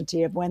much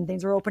certainty of when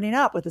things are opening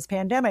up with this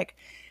pandemic.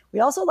 We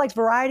also like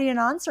variety and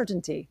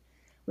uncertainty.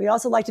 We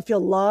also like to feel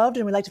loved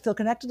and we like to feel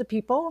connected to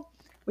people.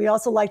 We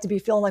also like to be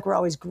feeling like we're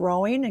always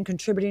growing and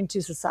contributing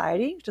to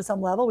society to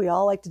some level. We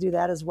all like to do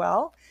that as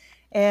well.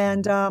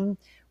 And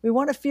we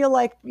want to feel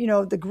like,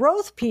 the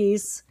growth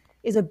piece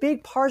is a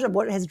big part of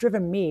what has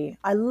driven me.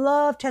 I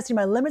love testing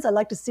my limits. I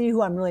like to see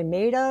who I'm really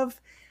made of,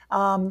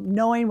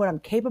 knowing what I'm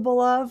capable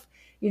of,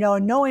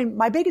 knowing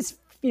my biggest,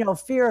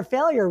 fear of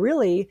failure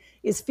really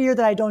is fear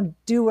that I don't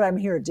do what I'm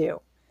here to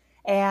do.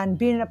 And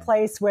being in a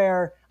place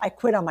where I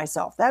quit on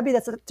myself.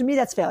 To me,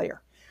 that's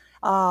failure.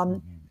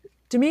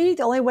 To me,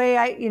 the only way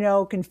I,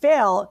 can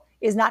fail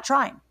is not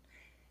trying.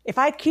 If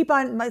I keep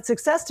on, my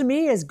success to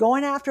me is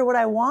going after what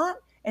I want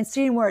and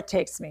seeing where it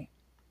takes me.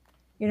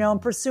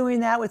 And pursuing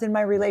that within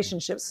my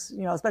relationships,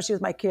 especially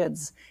with my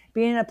kids,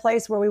 being in a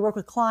place where we work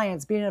with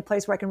clients, being in a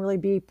place where I can really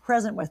be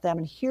present with them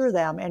and hear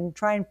them and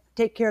try and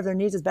take care of their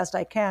needs as best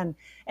I can,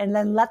 and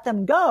then let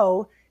them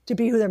go to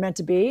be who they're meant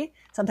to be.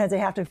 Sometimes they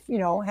have to,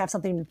 have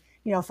something,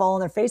 fall on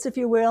their face, if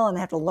you will, and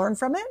they have to learn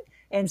from it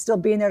and still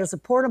being there to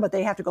support them, but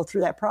they have to go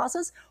through that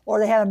process, or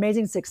they have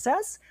amazing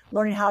success,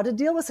 learning how to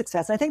deal with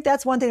success. And I think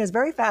that's one thing that's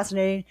very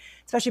fascinating,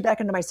 especially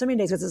back into my swimming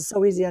days, because it's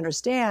so easy to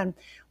understand.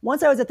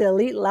 Once I was at the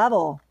elite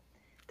level,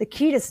 the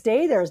key to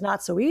stay there is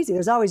not so easy.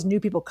 There's always new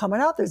people coming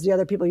up. There's the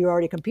other people you're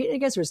already competing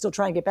against who are still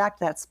trying to get back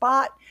to that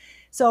spot.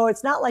 So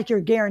it's not like you're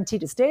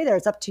guaranteed to stay there.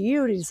 It's up to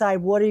you to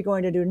decide what are you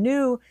going to do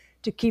new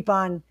to keep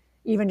on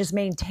even just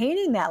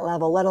maintaining that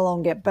level, let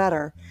alone get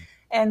better.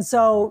 And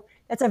so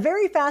it's a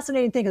very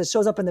fascinating thing because it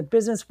shows up in the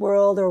business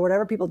world or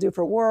whatever people do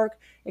for work.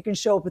 It can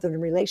show up within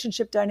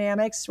relationship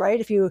dynamics, right?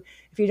 If you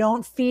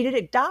don't feed it,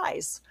 it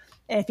dies.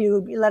 And if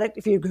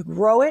you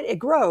grow it, it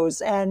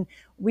grows. And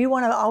we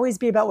want to always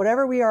be about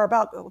whatever we are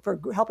about, for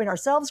helping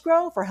ourselves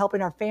grow, for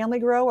helping our family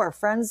grow, our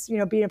friends,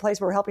 be in a place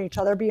where we're helping each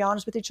other, be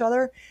honest with each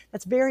other.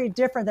 That's very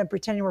different than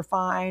pretending we're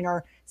fine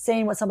or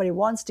saying what somebody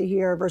wants to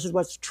hear versus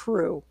what's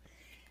true.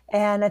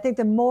 And I think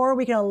the more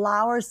we can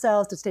allow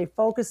ourselves to stay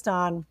focused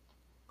on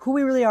who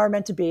we really are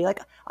meant to be.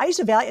 Like I used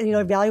to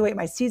evaluate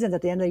my seasons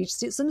at the end of each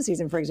swim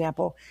season, for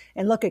example,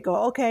 and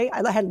okay,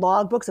 I had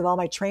logbooks of all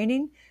my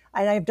training.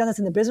 And I've done this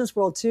in the business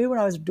world too, when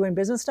I was doing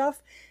business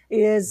stuff,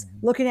 is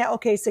looking at,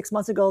 okay, 6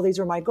 months ago, these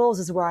were my goals.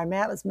 This is where I'm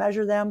at. Let's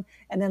measure them.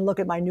 And then look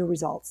at my new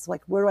results.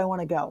 Like, where do I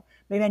want to go?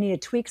 Maybe I need to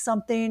tweak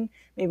something.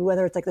 Maybe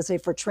whether it's like, let's say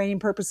for training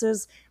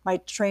purposes,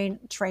 might train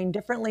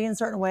differently in a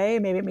certain way.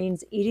 Maybe it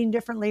means eating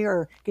differently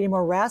or getting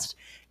more rest,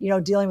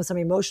 dealing with some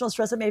emotional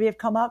stress that maybe have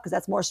come up because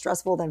that's more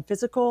stressful than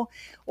physical.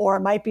 Or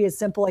it might be as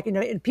simple, like,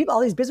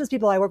 all these business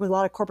people, I work with a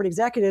lot of corporate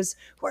executives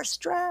who are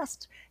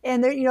stressed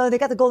and they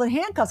got the golden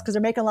handcuffs because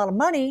they're making a lot of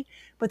money,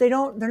 but they're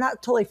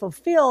not totally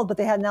fulfilled, but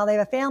they have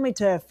a family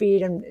to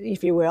feed and,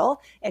 if you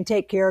will, and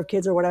take care of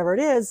kids or whatever it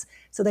is.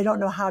 So they don't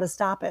know how to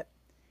stop it.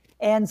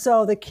 And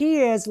so the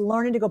key is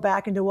learning to go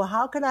back into, well,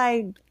 how can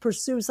I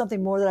pursue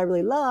something more that I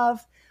really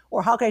love?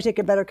 Or how can I take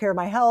a better care of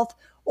my health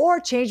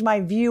or change my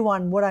view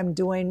on what I'm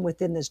doing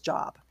within this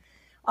job?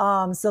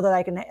 So that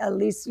I can at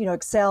least,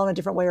 excel in a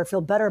different way or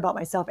feel better about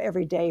myself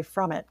every day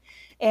from it.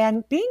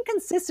 And being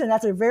consistent,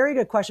 that's a very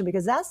good question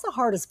because that's the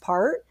hardest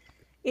part,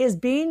 is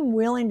being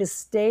willing to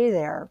stay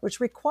there, which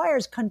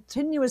requires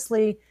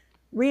continuously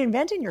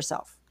reinventing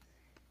yourself.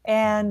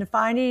 and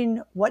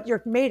finding what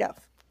you're made of.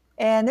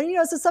 And then,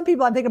 so some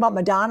people, I'm thinking about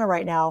Madonna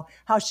right now,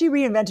 how she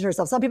reinvented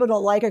herself. Some people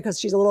don't like her because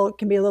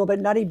can be a little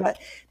bit nutty, but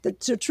the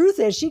truth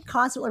is she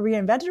constantly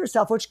reinvented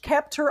herself, which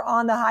kept her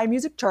on the high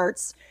music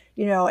charts,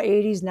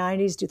 80s,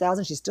 90s,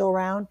 2000s. She's still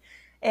around.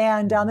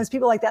 And there's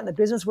people like that in the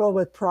business world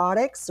with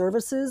products,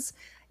 services.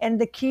 And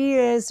the key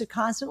is to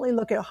constantly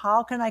look at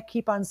how can I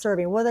keep on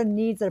serving? What are the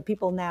needs of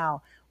people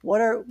now?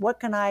 What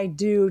can I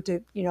do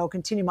to,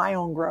 continue my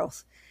own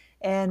growth?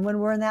 And when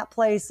we're in that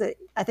place,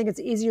 I think it's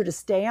easier to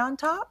stay on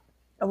top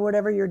of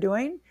whatever you're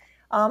doing.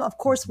 Of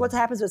course, what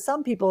happens with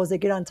some people is they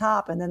get on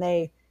top and then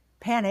they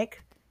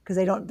panic because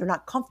they're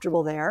not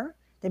comfortable there.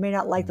 They may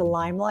not like the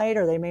limelight,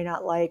 or they may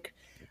not like,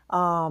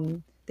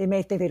 they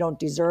may think they don't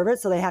deserve it,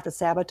 so they have to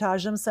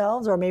sabotage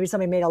themselves. Or maybe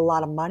somebody made a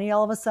lot of money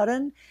all of a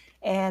sudden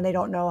and they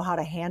don't know how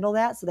to handle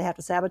that, so they have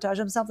to sabotage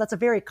themselves. That's a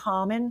very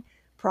common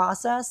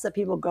process that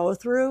people go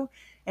through.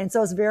 And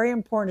so it's very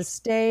important to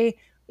stay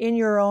in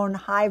your own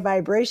high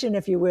vibration,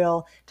 if you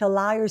will, to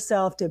allow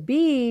yourself to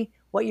be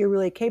what you're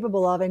really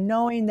capable of, and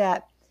knowing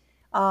that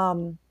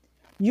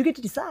you get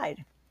to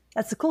decide.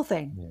 That's the cool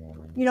thing.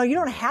 Yeah. You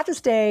don't have to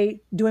stay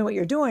doing what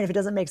you're doing if it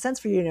doesn't make sense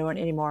for you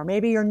anymore.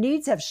 Maybe your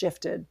needs have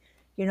shifted.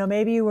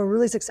 Maybe you were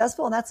really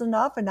successful and that's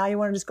enough, and now you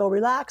want to just go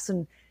relax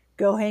and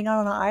go hang out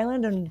on an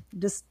island and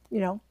just,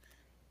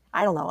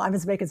 I don't know, I'm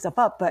just making stuff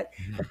up. But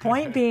the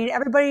point being,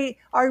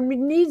 our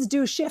needs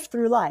do shift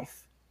through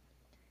life.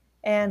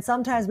 And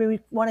sometimes we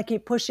want to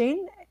keep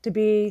pushing to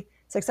be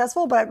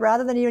successful, but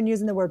rather than even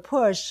using the word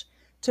push,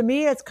 to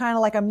me, it's kind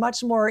of like I'm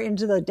much more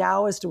into the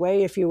Taoist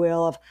way, if you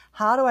will, of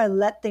how do I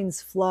let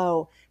things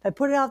flow? If I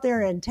put it out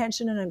there, an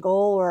intention and a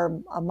goal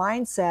or a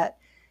mindset,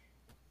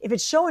 if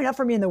it's showing up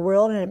for me in the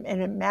world and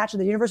it matches,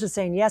 the universe is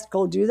saying, yes,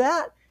 go do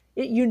that,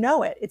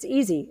 it's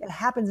easy. It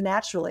happens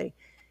naturally.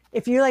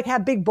 If you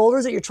have big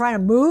boulders that you're trying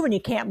to move and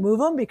you can't move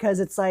them because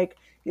it's like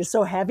you're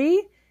so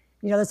heavy,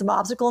 there's some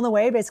obstacle in the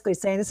way, basically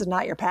saying this is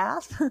not your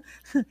path.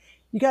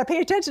 You got to pay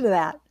attention to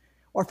that,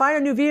 or find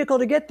a new vehicle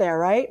to get there,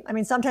 right? I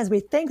mean, sometimes we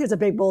think there's a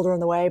big boulder in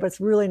the way, but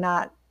it's really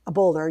not a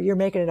boulder. You're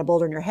making it a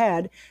boulder in your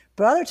head.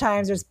 But other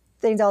times there's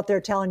things out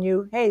there telling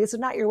you, hey, this is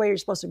not your way you're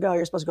supposed to go.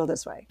 You're supposed to go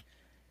this way.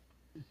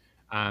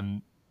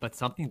 But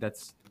something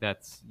that's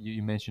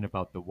you mentioned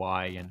about the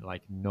why, and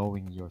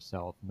knowing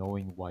yourself,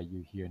 knowing why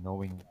you're here,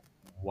 knowing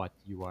what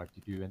you are to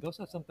do. And those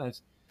are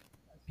sometimes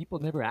people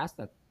never ask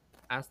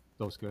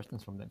those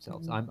questions from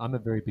themselves. I'm a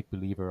very big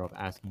believer of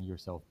asking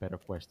yourself better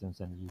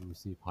questions, and you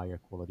receive higher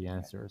quality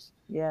answers.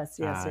 Yes.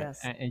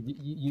 And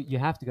you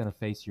have to kind of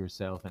face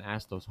yourself and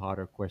ask those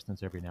harder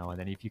questions every now and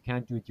then. If you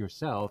can't do it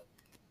yourself,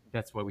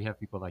 that's why we have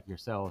people like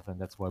yourself, and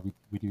that's why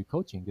we do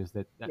coaching, because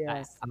that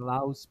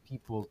allows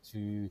people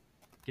to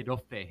get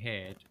off their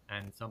head,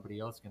 and somebody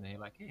else can say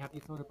hey, have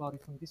you thought about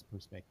it from this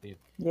perspective?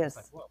 Yes.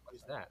 It's what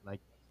is that?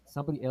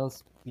 Somebody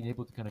else being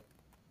able to kind of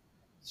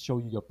show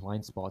you your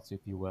blind spots, if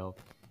you will,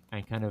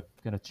 and kind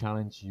of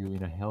challenge you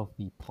in a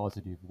healthy,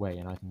 positive way.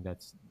 And I think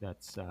that's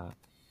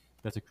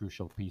a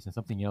crucial piece. And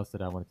something else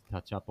that I wanted to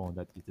touch up on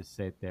that you just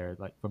said there,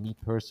 for me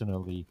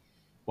personally,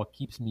 what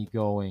keeps me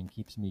going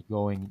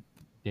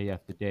day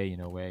after day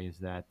in a way is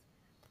that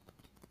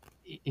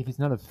if it's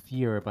not a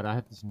fear, but I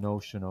have this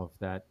notion of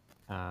that,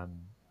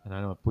 and I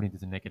know I'm putting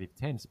this in negative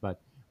tense, but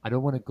I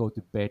don't want to go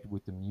to bed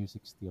with the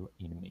music still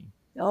in me.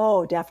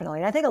 Oh, definitely.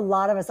 And I think a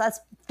lot of us,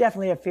 that's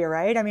definitely a fear,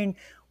 right? I mean,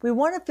 we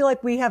want to feel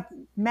like we have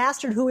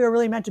mastered who we are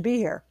really meant to be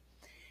here.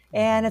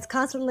 And it's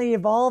constantly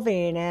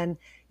evolving. And,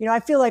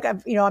 I feel like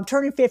I'm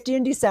turning 50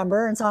 in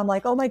December. And so I'm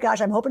like, oh my gosh,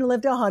 I'm hoping to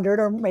live to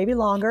 100 or maybe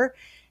longer.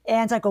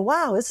 And so I go,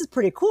 wow, this is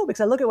pretty cool, because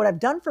I look at what I've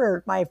done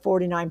for my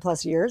 49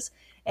 plus years.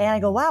 And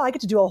I go, wow, I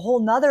get to do a whole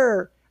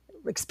nother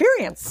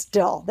experience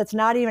still that's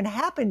not even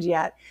happened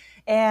yet.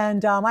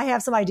 And I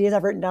have some ideas.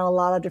 I've written down a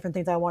lot of different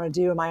things I want to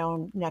do in my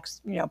own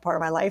next, part of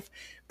my life.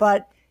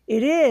 But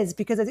it is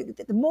because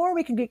the more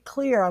we can get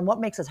clear on what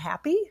makes us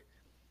happy,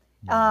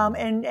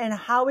 and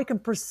how we can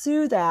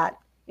pursue that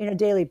in a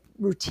daily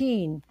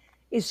routine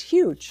is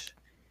huge.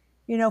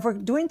 If we're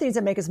doing things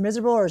that make us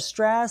miserable or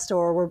stressed,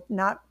 or we're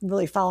not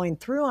really following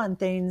through on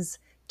things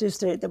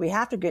that we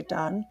have to get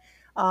done,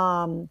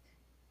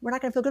 we're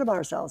not going to feel good about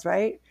ourselves,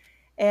 right?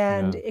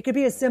 And it could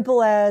be as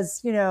simple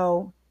as,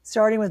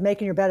 starting with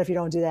making your bed if you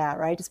don't do that,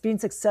 right? Just being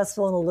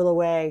successful in a little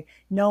way,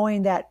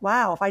 knowing that,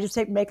 wow, if I just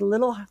make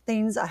little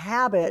things a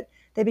habit,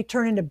 they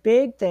turn into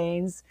big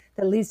things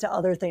that leads to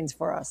other things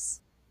for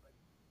us.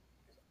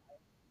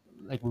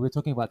 We were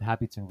talking about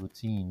habits and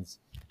routines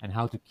and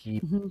how to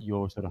keep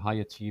your sort of high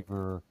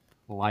achiever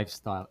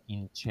lifestyle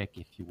in check,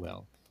 if you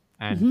will.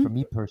 And for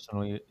me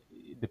personally,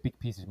 the big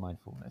piece is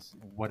mindfulness,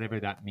 whatever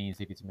that means,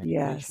 if it's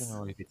meditation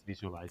or if it's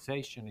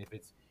visualization, if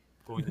it's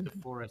going to the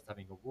forest,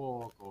 having a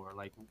walk, or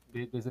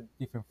there's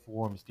different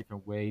forms,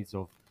 different ways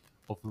of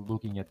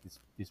looking at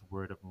this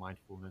word of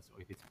mindfulness,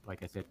 or if it's,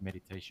 like I said,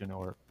 meditation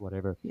or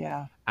whatever.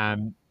 Yeah.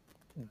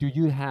 Do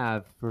you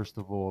have, first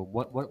of all,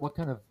 what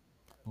kind of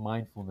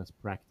mindfulness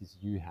practice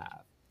you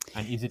have?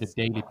 And is it a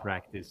daily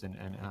practice, and,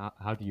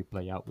 how do you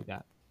play out with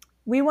that?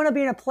 We want to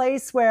be in a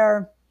place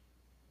where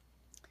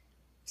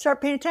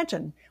start paying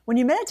attention. When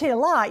you meditate a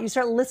lot, you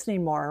start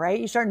listening more, right?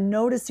 You start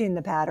noticing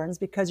the patterns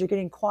because you're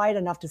getting quiet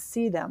enough to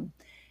see them.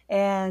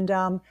 And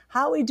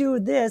how we do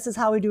this is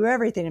how we do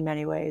everything in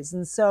many ways.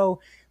 And so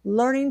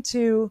learning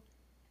to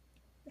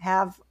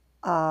have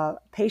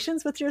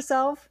patience with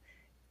yourself,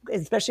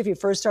 especially if you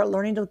first start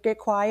learning to get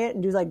quiet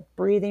and do like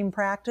breathing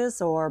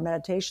practice or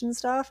meditation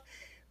stuff,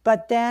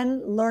 but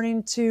then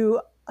learning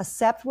to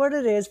accept what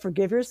it is,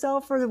 forgive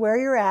yourself for where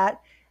you're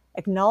at,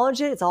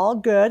 acknowledge it. It's all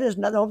good. There's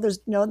no,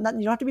 you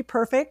don't have to be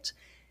perfect.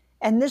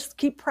 And just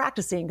keep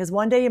practicing, because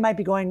one day you might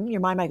be going, your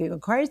mind might be going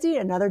crazy.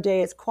 Another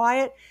day it's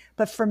quiet.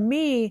 But for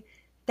me,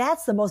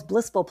 that's the most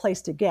blissful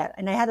place to get.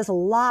 And I had this a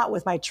lot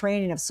with my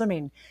training of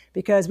swimming,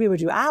 because we would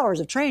do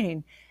hours of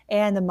training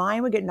and the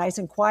mind would get nice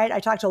and quiet. I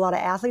talk to a lot of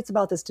athletes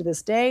about this to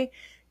this day.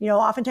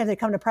 Oftentimes they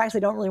come to practice,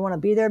 they don't really want to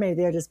be there.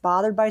 Maybe they're just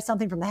bothered by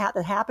something from that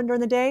happened during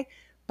the day.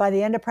 By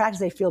the end of practice,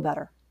 they feel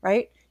better,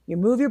 right? You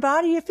move your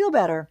body, you feel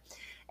better.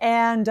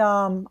 And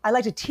I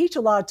like to teach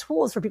a lot of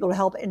tools for people to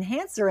help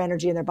enhance their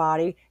energy in their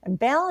body and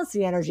balance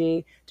the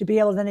energy to be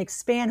able to then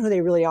expand who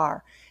they really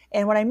are.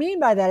 And what I mean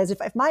by that is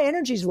if my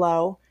energy's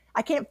low,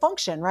 I can't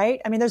function,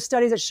 right? I mean, there's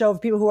studies that show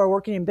people who are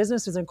working in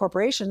businesses and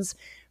corporations,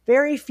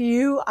 very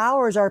few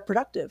hours are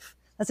productive.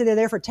 Let's say they're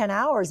there for 10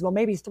 hours. Well,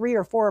 maybe 3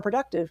 or 4 are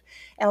productive.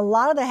 And a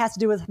lot of that has to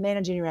do with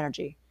managing your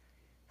energy.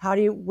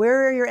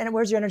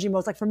 Where's your energy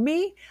most? Like for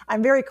me,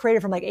 I'm very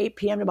creative from like 8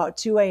 p.m. to about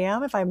 2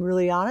 a.m. if I'm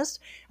really honest.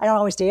 I don't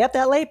always stay up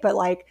that late, but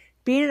like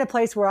being in a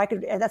place where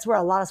that's where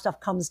a lot of stuff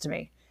comes to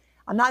me.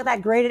 I'm not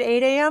that great at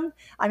 8 a.m.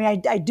 I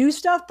mean, I do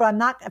stuff, but I'm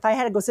not, if I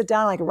had to go sit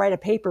down and like write a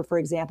paper, for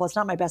example, it's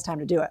not my best time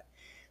to do it.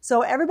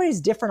 So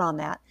everybody's different on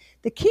that.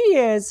 The key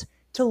is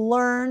to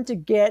learn to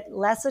get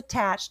less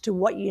attached to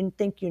what you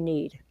think you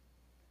need.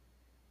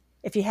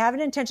 If you have an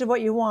intention of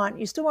what you want,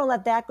 you still want to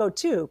let that go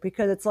too,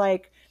 because it's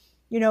like,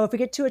 if we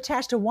get too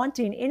attached to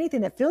wanting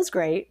anything that feels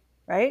great,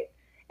 right?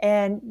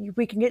 And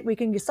we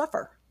can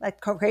suffer. That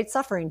creates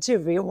suffering too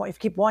if you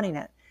keep wanting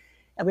it.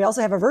 And we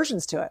also have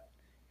aversions to it.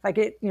 If I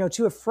get,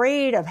 too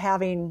afraid of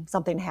having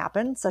something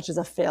happen, such as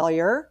a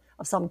failure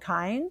of some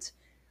kind,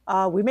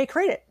 we may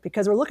create it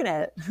because we're looking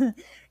at it.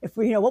 If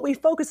what we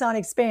focus on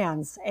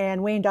expands.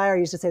 And Wayne Dyer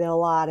used to say that a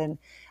lot. And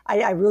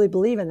I really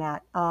believe in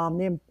that.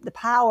 The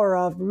power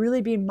of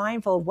really being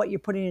mindful of what you're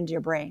putting into your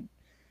brain.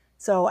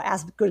 So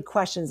ask good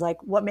questions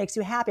like, what makes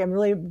you happy? I'm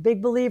really a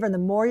big believer in the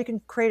more you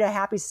can create a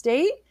happy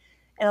state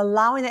and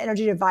allowing that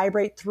energy to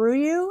vibrate through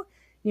you.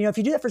 If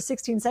you do that for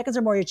 16 seconds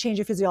or more, you change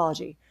your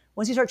physiology.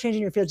 Once you start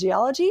changing your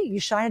physiology, you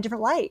shine a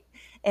different light.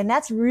 And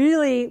that's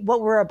really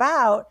what we're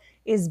about,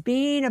 is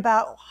being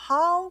about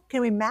how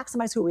can we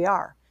maximize who we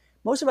are?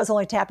 Most of us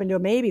only tap into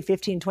maybe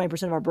 15,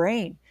 20% of our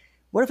brain.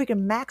 What if we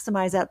can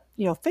maximize that,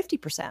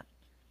 50%?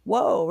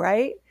 Whoa,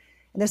 right?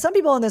 And there's some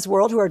people in this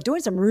world who are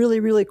doing some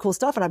really, really cool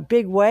stuff in a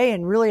big way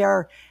and really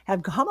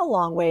have come a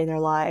long way in their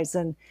lives.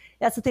 And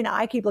that's the thing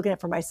I keep looking at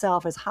for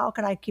myself, is how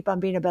can I keep on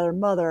being a better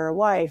mother, a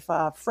wife,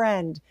 a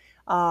friend,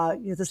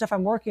 the stuff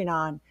I'm working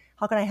on.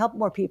 How can I help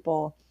more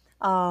people?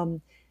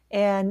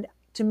 And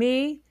to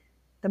me,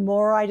 the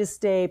more I just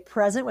stay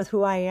present with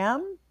who I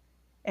am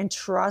and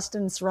trust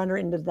and surrender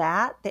into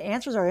that, the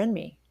answers are in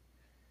me.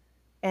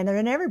 And they're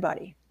in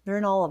everybody. They're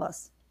in all of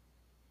us.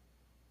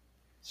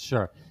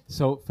 Sure.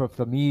 So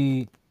for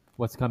me,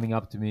 what's coming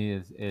up to me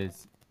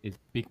is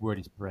big word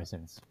is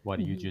presence. What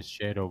you just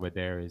shared over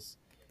there is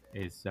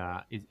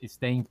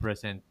staying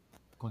present,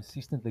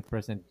 consistently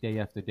present day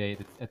after day.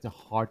 That's a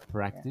hard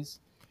practice,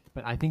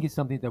 but I think it's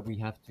something that we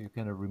have to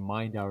kind of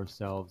remind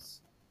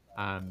ourselves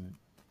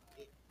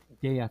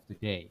day after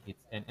day.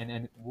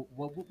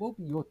 What would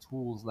be your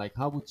tools? Like,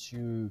 how would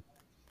you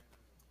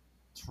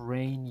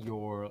train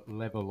your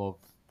level of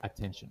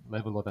attention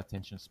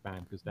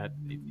span, because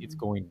it's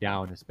going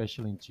down,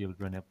 especially in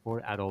children and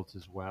for adults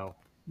as well.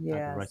 The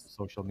rise of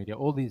social media,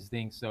 all these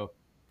things. So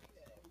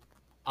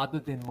other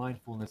than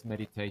mindfulness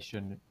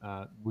meditation,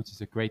 which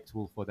is a great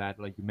tool for that,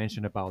 like you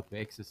mentioned about the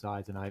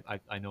exercise, and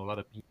I know a lot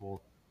of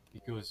people,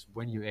 because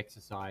when you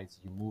exercise,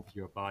 you move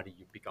your body,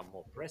 you become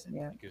more present,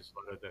 because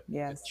a lot of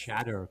the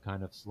chatter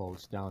kind of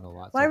slows down a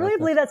lot. Well, so I really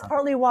believe that's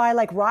partly why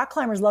like rock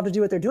climbers love to do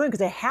what they're doing, because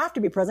they have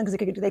to be present,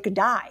 because they could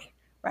die.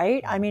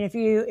 Right? I mean,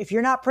 if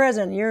you're not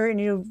present,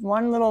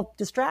 one little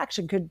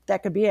distraction could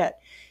be it.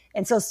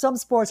 And so some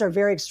sports are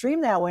very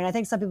extreme that way. And I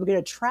think some people get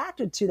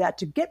attracted to that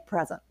to get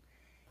present.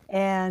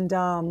 And,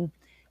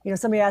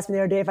 somebody asked me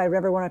the other day if I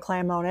ever want to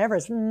climb Mount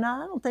Everest. No,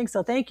 I don't think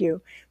so. Thank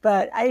you.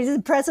 But it's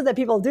impressive that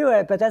people do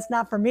it, but that's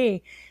not for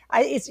me.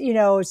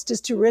 It's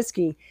just too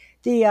risky.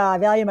 I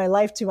value my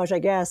life too much, I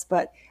guess.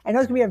 But I know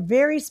it's going to be a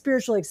very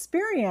spiritual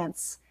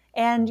experience.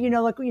 And,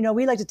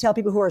 we like to tell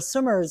people who are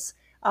swimmers,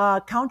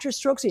 count your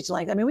strokes each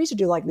length. I mean, we used to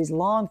do like these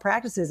long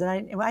practices,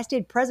 and I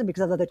stayed present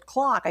because of the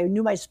clock. I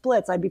knew my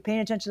splits. I'd be paying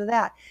attention to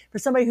that. For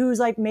somebody who's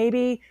like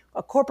maybe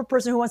a corporate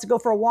person who wants to go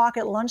for a walk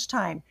at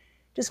lunchtime,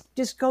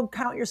 just go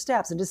count your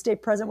steps and just stay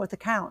present with the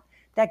count.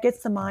 That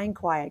gets the mind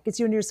quiet, gets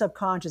you into your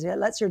subconscious. It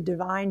lets your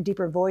divine,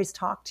 deeper voice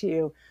talk to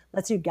you,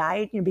 lets you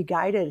be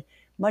guided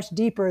much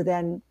deeper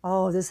than,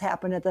 oh, this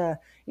happened at the,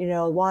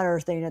 water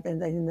thing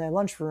in the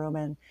lunchroom,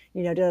 and,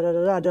 da da da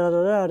da da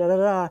da da da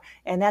da,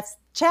 and that's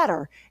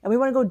chatter. And we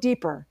want to go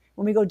deeper.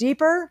 When we go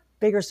deeper,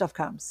 bigger stuff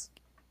comes.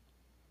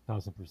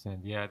 1000%.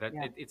 Yeah, that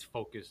Yeah. it's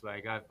focused.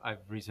 Like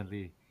I've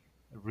recently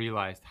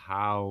realized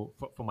how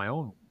for my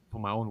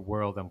own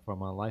world and for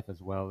my life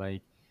as well.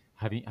 Like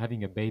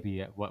having a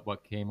baby,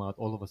 what came out,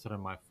 all of a sudden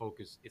my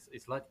focus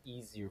it's a lot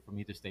easier for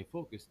me to stay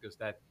focused because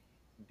that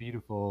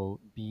beautiful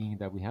being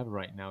that we have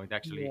right now, it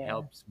actually Yeah.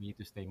 helps me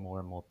to stay more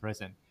and more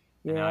present.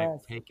 And I've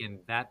Yes. taken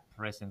that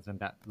presence and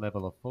that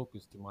level of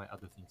focus to my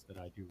other things that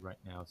I do right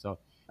now. So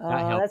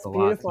that Oh, helps that's a lot. So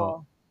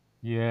beautiful.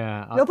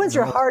 yeah, It opens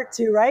your no, heart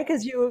too, right?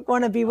 Because you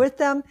want to be with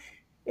them.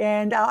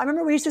 And I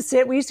remember we used to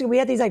sit. We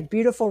had these like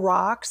beautiful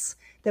rocks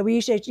that we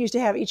used to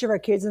have each of our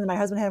kids, and my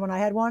husband had one, I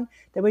had one,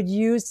 that we'd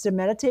use to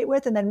meditate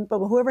with. And then, but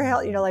whoever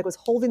held, like was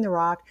holding the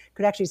rock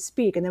could actually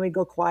speak, and then we'd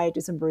go quiet,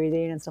 do some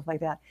breathing and stuff like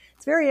that.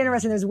 It's very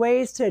interesting. There's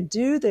ways to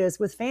do this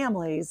with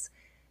families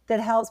that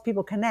helps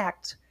people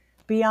connect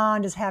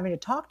beyond just having to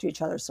talk to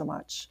each other so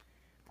much.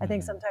 I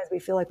think Mhm. sometimes we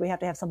feel like we have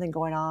to have something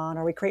going on,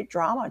 or we create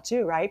drama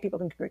too, right? People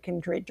can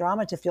create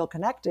drama to feel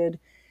connected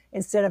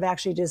instead of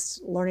actually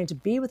just learning to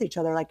be with each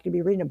other. Like you could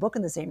be reading a book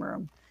in the same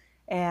room.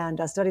 And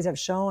studies have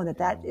shown that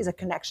that is a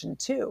connection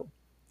too.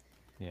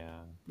 Yeah,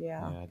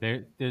 Yeah.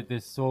 yeah.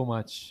 There's so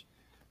much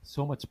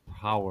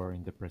power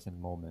in the present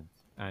moment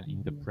and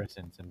in the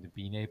presence and the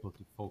being able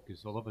to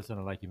focus. All of a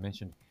sudden, like you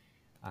mentioned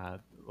uh,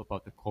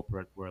 about the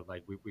corporate world,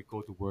 like we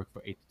go to work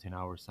for 8 to 10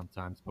 hours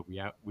sometimes, but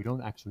we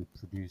don't actually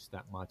produce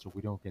that much or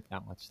we don't get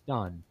that much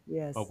done. But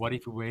Yes. what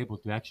if we were able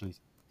to actually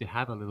to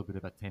have a little bit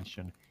of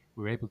attention?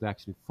 We're able to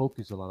actually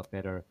focus a lot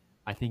better.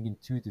 I think in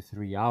 2 to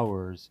 3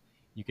 hours,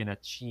 you can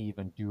achieve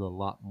and do a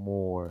lot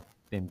more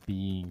than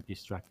being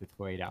distracted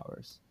for 8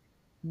 hours.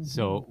 Hmm.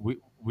 So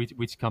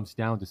which comes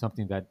down to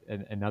something that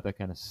another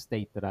kind of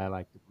state that I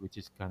like, which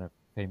is kind of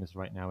famous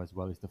right now as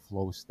well, is the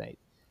flow state,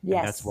 and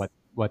that's Yes.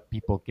 what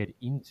people get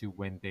into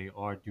when they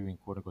are doing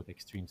quote unquote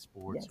extreme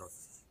sports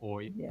Yes.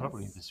 or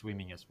probably into Yes.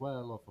 swimming as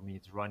well, or for me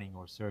it's running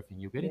or surfing.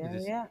 You get into Yeah.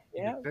 this Yeah.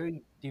 in a Yeah.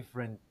 very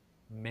different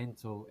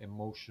mental,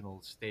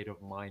 emotional state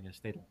of mind and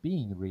state of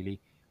being, really,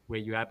 where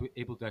you're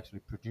able to actually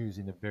produce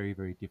in a very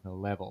very different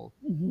level.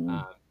 Hmm.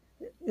 Um,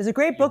 There's a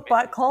great you book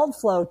called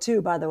Flow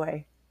too, by the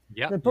way.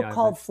 yeah, The yeah, book I read.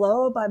 called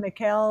Flow by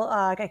Mikhail,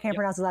 I can't Yep.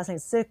 pronounce his last name,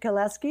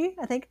 Sikaleski,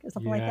 I think, or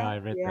something like Yeah, that. I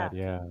read Yeah. that.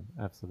 Yeah,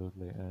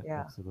 absolutely, Yeah.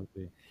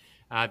 absolutely.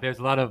 There's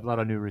a lot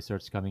of new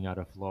research coming out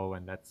of flow,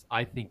 and that's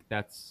I think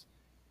that's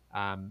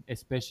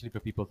especially for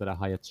people that are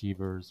high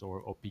achievers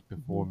or peak Hmm.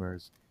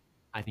 performers.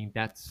 I think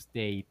that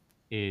state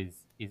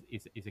is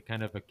a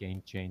kind of a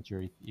game changer.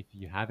 If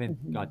you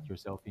haven't got Hmm.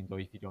 yourself into,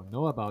 if you don't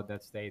know about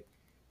that state,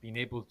 being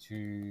able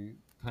to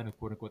kind of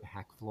quote unquote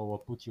hack flow or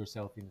put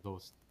yourself in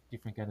those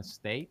different kind of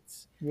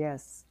states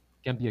Yes.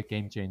 can be a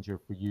game changer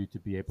for you to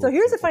be So able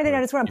here's to the funny thing I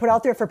operate just want to put different.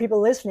 out there for people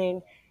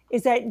listening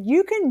is that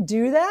you can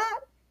do that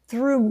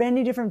through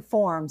many different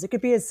forms. It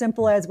could be as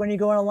simple as when you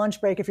go on a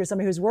lunch break, if you're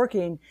somebody who's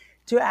working,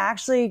 to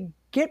actually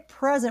get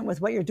present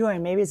with what you're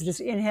doing. Maybe it's just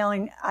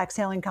inhaling,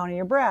 exhaling, counting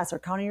your breaths or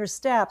counting your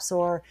steps,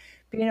 or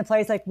being in a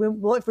place like,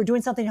 well, if we're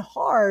doing something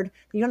hard,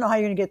 you don't know how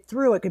you're going to get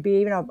through. It could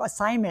be even an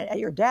assignment at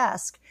your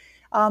desk.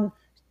 Um,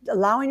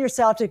 Allowing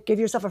yourself to give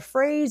yourself a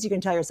phrase you can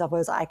tell yourself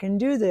was, I can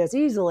do this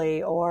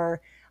easily,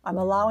 or I'm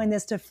allowing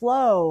this to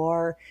flow,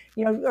 or,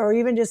 or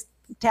even just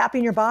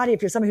tapping your body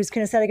if you're somebody who's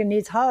kinesthetic and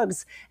needs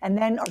hugs, and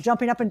then or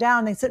jumping up and down,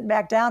 and then sitting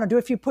back down, or do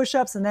a few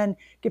push-ups and then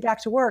get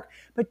back to work.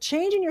 But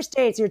changing your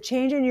states, you're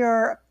changing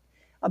your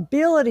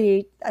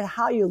ability at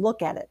how you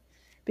look at it.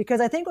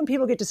 Because I think when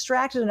people get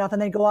distracted enough and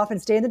they go off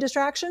and stay in the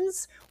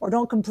distractions or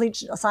don't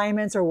complete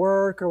assignments or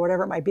work or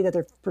whatever it might be that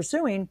they're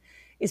pursuing,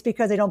 it's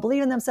because they don't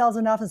believe in themselves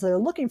enough. And so they're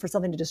looking for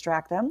something to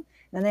distract them. And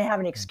then they have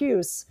an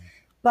excuse.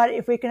 But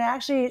if we can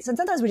actually,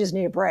 sometimes we just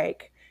need a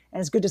break, and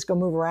it's good just go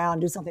move around,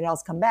 do something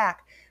else, come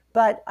back.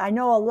 But I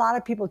know a lot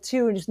of people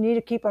too just need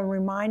to keep on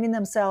reminding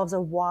themselves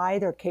of why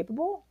they're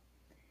capable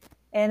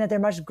and that they're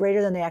much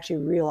greater than they actually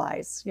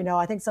realize.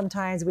 I think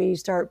sometimes we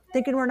start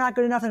thinking we're not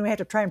good enough and we have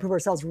to try and prove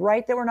ourselves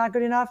right that we're not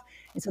good enough.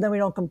 And so then we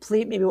don't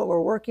complete maybe what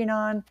we're working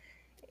on.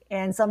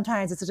 And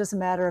sometimes it's just a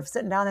matter of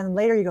sitting down and then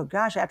later you go,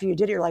 gosh, after you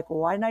did it, you're like, well,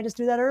 why didn't I just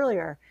do that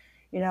earlier?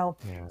 You know,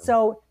 Yeah.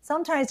 so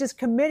sometimes just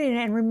committing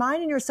and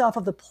reminding yourself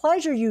of the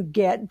pleasure you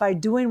get by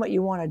doing what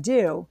you want to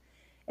do.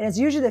 And it's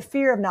usually the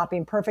fear of not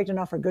being perfect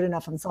enough or good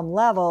enough on some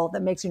level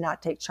that makes you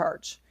not take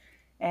charge.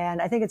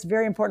 And I think it's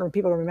very important for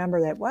people to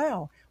remember that,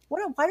 wow,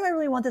 why do I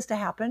really want this to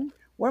happen?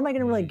 What am I going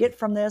to really Mm. get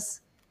from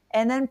this?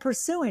 And then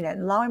pursuing it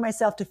and allowing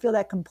myself to feel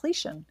that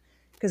completion,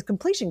 because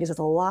completion gives us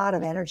a lot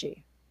of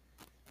energy.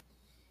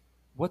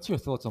 What's your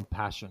thoughts on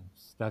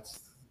passions?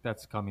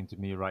 That's coming to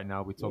me right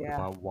now. We talk Yeah.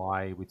 about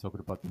why. We talk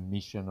about the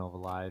mission of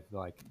life,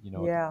 like the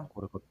Yeah.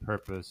 quote unquote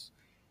purpose.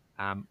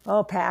 Um,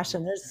 Oh,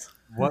 passion. There's,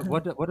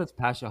 what does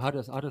passion? How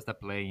does that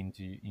play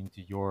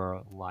into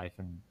your life,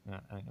 and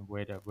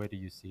where do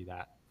you see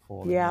that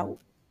falling yeah. in?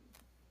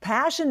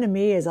 Passion to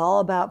me is all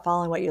about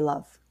following what you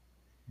love.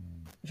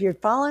 Mm. If you're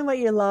following what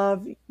you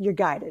love, you're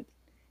guided.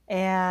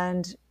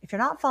 And if you're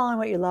not following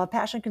what you love,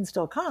 passion can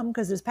still come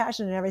because there's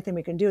passion in everything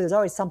we can do. There's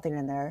always something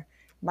in there.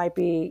 It might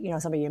be,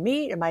 somebody you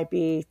meet, it might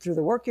be through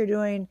the work you're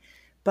doing.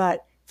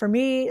 But for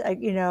me, like,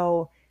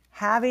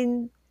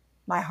 having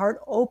my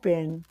heart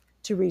open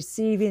to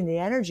receiving the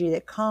energy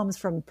that comes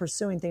from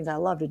pursuing things I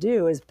love to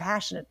do is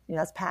passionate.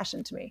 That's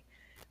passion to me,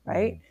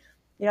 right?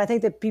 I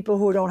think that people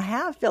who don't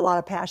have a lot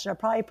of passion are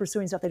probably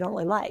pursuing stuff they don't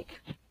really like.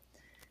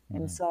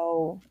 And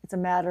so it's a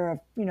matter of,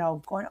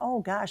 going, oh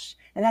gosh.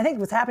 And I think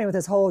what's happening with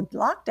this whole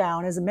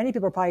lockdown is that many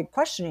people are probably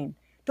questioning,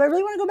 do I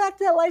really want to go back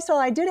to that lifestyle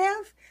I did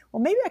have?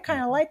 Well, maybe I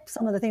kind of like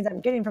some of the things I'm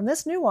getting from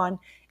this new one.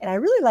 And I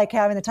really like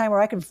having the time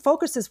where I can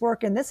focus this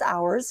work in this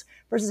hours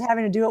versus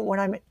having to do it when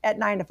I'm at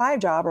 9 to 5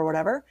 job or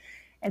whatever.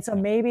 And so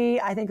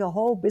maybe I think the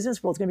whole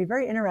business world is going to be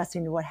very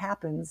interesting to what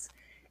happens.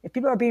 If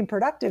people are being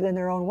productive in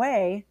their own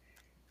way,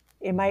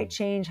 it might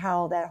change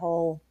how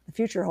the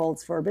future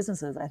holds for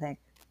businesses, I think.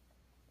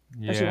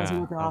 Especially once you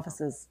work in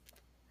offices.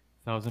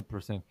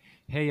 1,000%.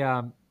 Hey,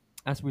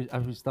 as we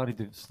started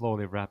to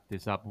slowly wrap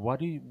this up,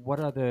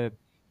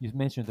 you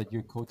mentioned that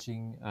you're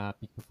coaching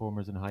peak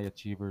performers and high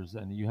achievers,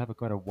 and you have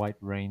quite a wide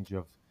range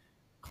of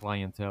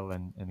clientele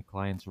and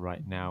clients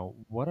right now.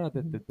 What are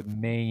the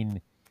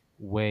main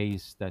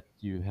ways that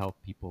you help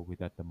people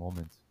with at the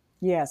moment?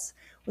 Yes.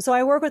 So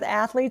I work with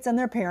athletes and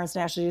their parents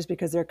naturally just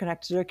because they're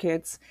connected to their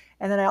kids.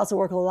 And then I also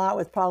work a lot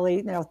with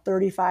probably,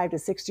 35 to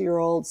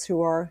 60-year-olds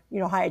who are,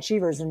 high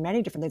achievers in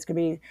many different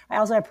things. I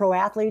also have pro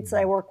athletes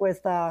that I work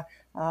with. I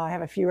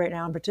have a few right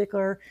now in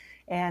particular,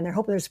 and they're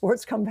hoping their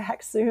sports come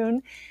back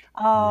soon.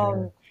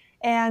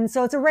 And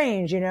so it's a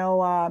range,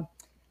 I'm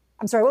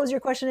sorry, what was your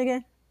question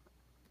again?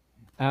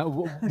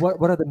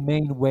 What are the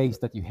main ways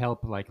that you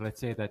help? Like,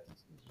 let's say that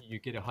you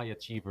get a high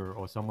achiever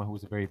or someone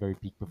who's a very, very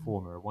peak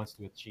performer, wants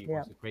to achieve,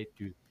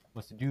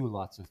 wants to do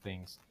lots of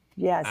things.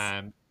 Yes.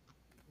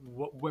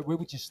 Where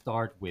would you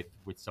start with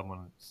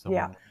someone?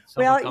 Well,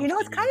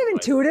 it's kind of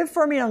intuitive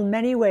for me in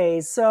many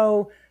ways.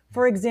 So,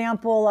 for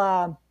example,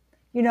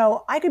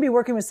 I could be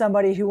working with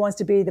somebody who wants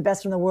to be the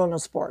best in the world in a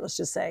sport, let's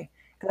just say.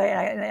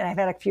 And I've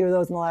had a few of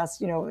those in the last,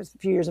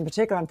 few years in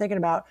particular. I'm thinking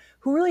about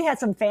who really had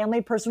some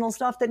family, personal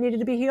stuff that needed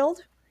to be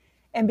healed.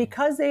 And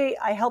because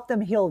I helped them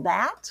heal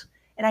that,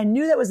 and I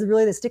knew that was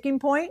really the sticking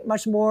point,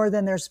 much more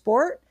than their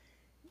sport,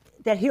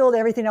 that healed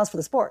everything else for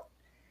the sport.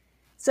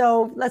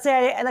 So let's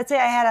say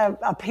I had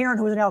a parent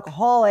who was an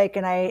alcoholic,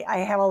 and I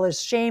have all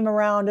this shame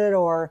around it,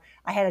 or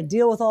I had to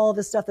deal with all of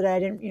this stuff that I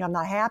didn't, I'm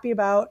not happy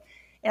about,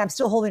 and I'm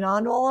still holding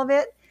on to all of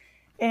it.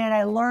 And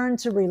I learned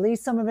to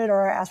release some of it,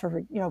 or ask for,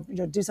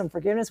 do some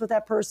forgiveness with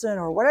that person,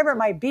 or whatever it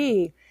might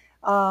be,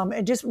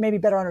 and just maybe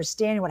better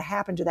understanding what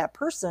happened to that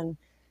person.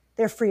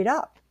 They're freed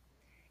up.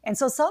 And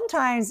so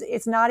sometimes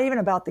it's not even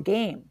about the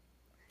game.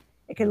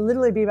 It could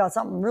literally be about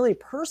something really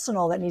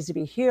personal that needs to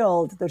be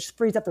healed that just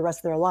frees up the rest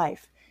of their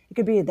life. It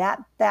could be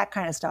that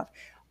kind of stuff.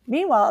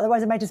 Meanwhile,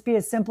 otherwise it might just be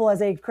as simple as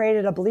they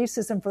created a belief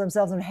system for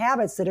themselves and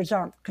habits that just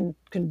aren't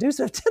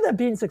conducive to them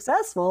being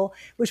successful,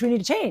 which we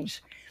need to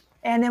change.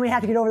 And then we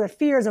have to get over the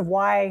fears of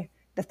why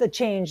the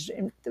change,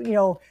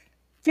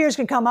 fears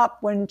can come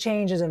up when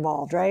change is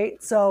involved,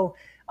 right? So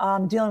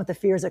dealing with the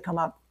fears that come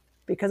up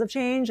because of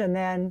change, and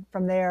then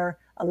from there,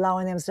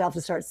 allowing themselves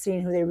to start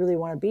seeing who they really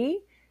want to be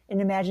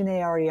and imagine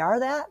they already are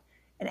that,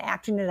 and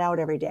acting it out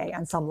every day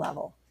on some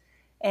level.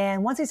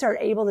 And once they start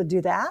able to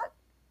do that,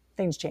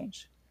 things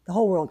change. The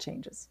whole world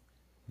changes.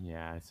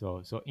 Yeah.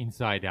 So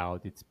inside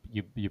out, it's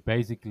you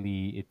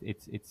basically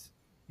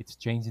it's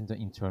changing the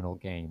internal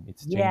game.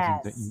 It's changing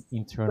the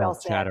internal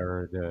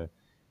chatter,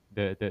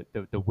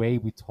 the way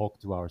we talk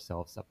to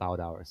ourselves about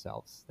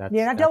ourselves. I've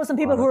dealt with some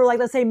people who are like,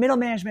 let's say, middle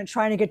management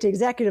trying to get to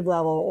executive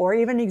level, or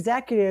even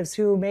executives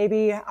who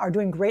maybe are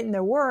doing great in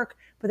their work,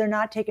 but they're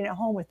not taking it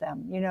home with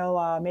them.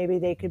 Maybe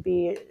they could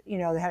be,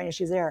 they're having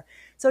issues there.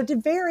 So it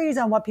varies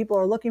on what people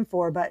are looking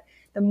for. But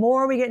the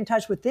more we get in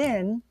touch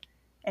within,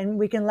 and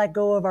we can let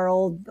go of our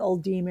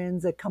old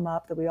demons that come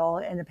up that we all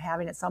end up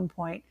having at some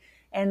point,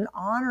 and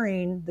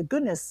honoring the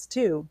goodness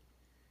too,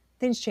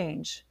 things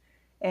change.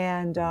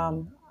 And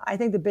I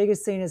think the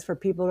biggest thing is for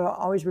people to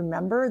always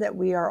remember that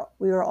we are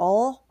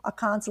all a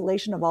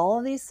constellation of all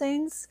of these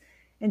things,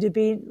 and to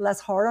be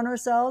less hard on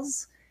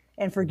ourselves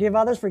and forgive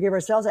others, forgive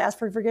ourselves, ask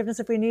for forgiveness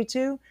if we need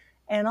to,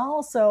 and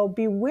also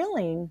be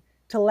willing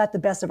to let the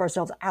best of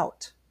ourselves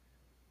out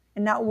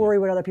and not worry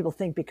what other people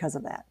think because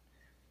of that.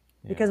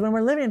 Because when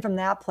we're living from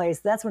that place,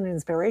 that's when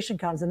inspiration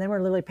comes, and then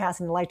we're literally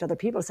passing the light to other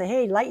people to say,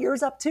 hey, light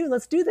yours up too,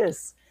 let's do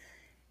this.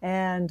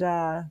 And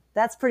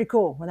that's pretty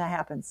cool when that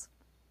happens.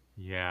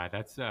 Yeah,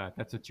 that's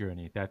a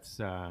journey.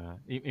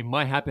 It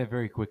might happen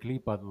very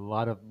quickly, but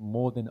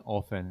more than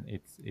often,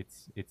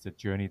 it's a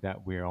journey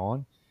that we're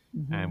on,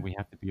 and we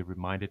have to be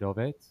reminded of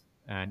it.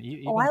 And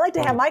I like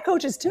to have my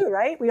coaches too,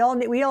 right? We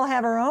all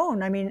have our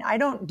own. I mean, I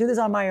don't do this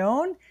on my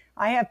own.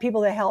 I have people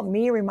that help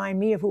me remind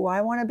me of who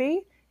I want to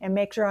be and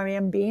make sure I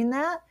am being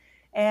that,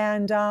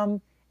 and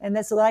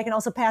that's so that I can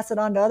also pass it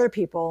on to other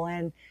people.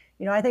 And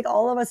I think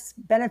all of us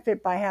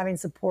benefit by having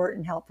support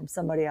and help from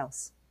somebody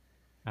else.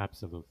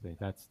 Absolutely,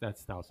 that's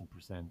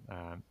 1000%.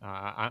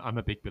 I'm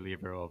a big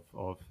believer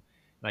of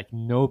like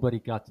nobody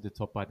got to the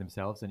top by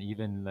themselves, and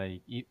even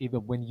like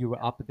even when you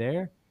were up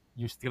there,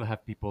 you still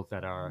have people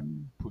that are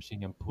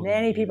pushing and pulling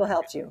Many you. people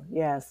helped you.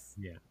 Yes.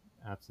 Yeah,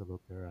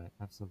 absolutely right.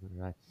 Absolutely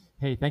right.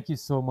 Hey, thank you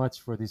so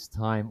much for this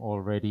time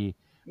already.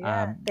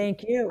 Yeah.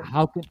 Thank you.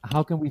 How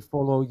can we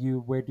follow you?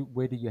 Where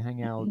do you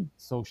hang out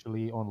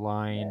socially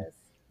online?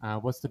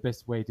 Yes. What's the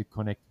best way to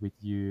connect with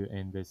you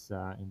in this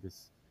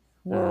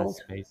World.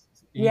 space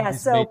in Yeah.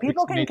 this So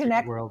people can matrix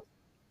connect. world?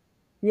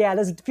 Yeah,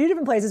 there's a few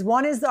different places.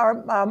 One is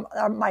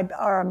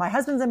my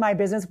husband's and my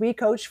business,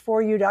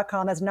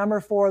 wecoach4u.com. That's number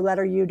 4,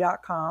 letter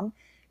u.com.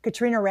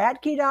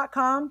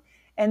 KatrinaRadke.com.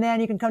 And then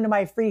you can come to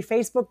my free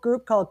Facebook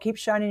group called Keep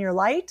Shining Your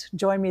Light.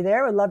 Join me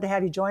there. I'd love to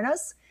have you join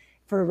us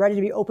if you're ready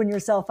to open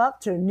yourself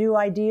up to new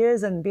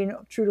ideas and being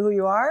true to who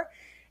you are.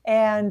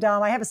 And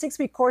I have a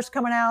 6-week course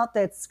coming out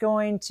that's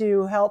going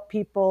to help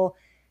people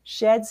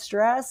shed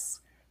stress,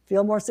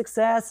 feel more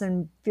success,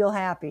 and feel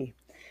happy.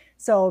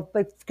 So,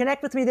 but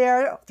connect with me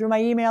there through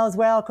my email as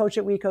well,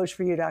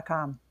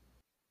 coach@wecoach4u.com.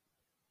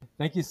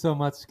 Thank you so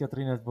much,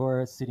 Katrina,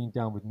 for sitting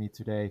down with me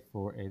today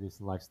for this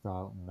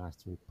Lifestyle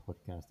Mastery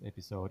podcast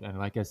episode. And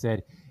like I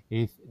said,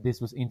 if this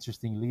was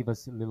interesting, leave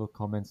us little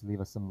comments,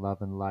 leave us some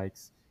love and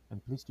likes,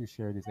 and please do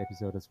share this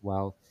episode as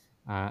well.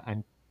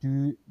 And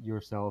do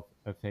yourself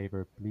a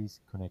favor,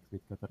 please connect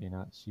with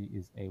Katarina. She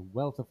is a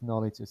wealth of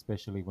knowledge,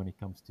 especially when it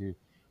comes to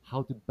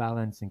how to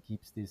balance and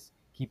keep this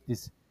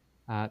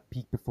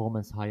peak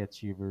performance, high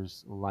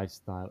achievers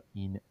lifestyle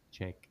in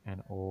check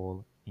and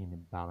all in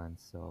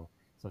balance. So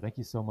thank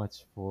you so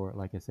much for,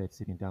 like I said,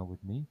 sitting down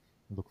with me.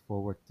 I look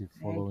forward to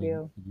Thank following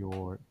you.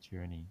 your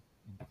journey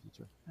in the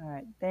future. All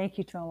right. Thank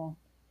you, Tomo.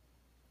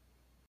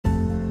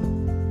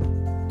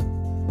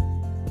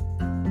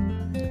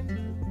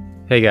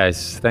 Hey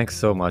guys, thanks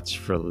so much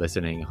for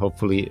listening.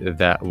 Hopefully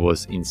that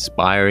was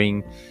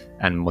inspiring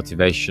and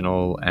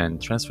motivational and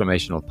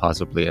transformational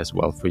possibly as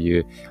well for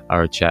you.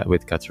 Our chat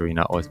with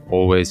Katarina was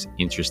always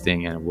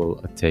interesting, and we'll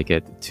take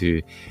it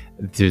to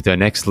the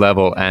next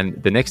level.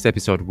 And the next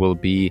episode will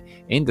be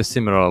in the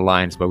similar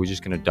lines, but we're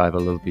just going to dive a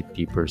little bit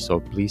deeper. So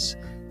please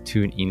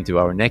tune into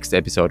our next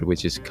episode,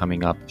 which is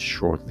coming up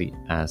shortly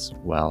as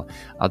well.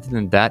 Other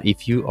than that,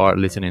 if you are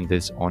listening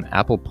this on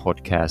Apple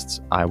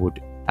Podcasts, I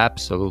would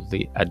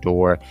absolutely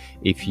adore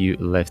if you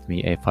left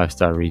me a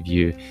 5-star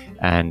review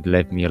and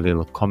left me a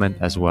little comment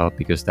as well,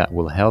 because that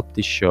will help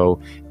the show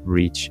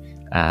reach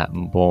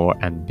more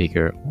and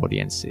bigger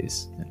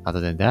audiences. And other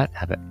than that,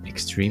 have an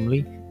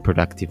extremely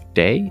productive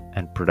day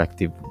and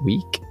productive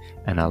week,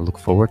 and I look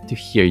forward to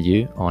hear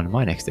you on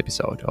my next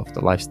episode of the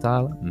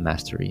Lifestyle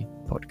Mastery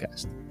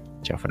Podcast.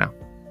 Ciao for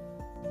now.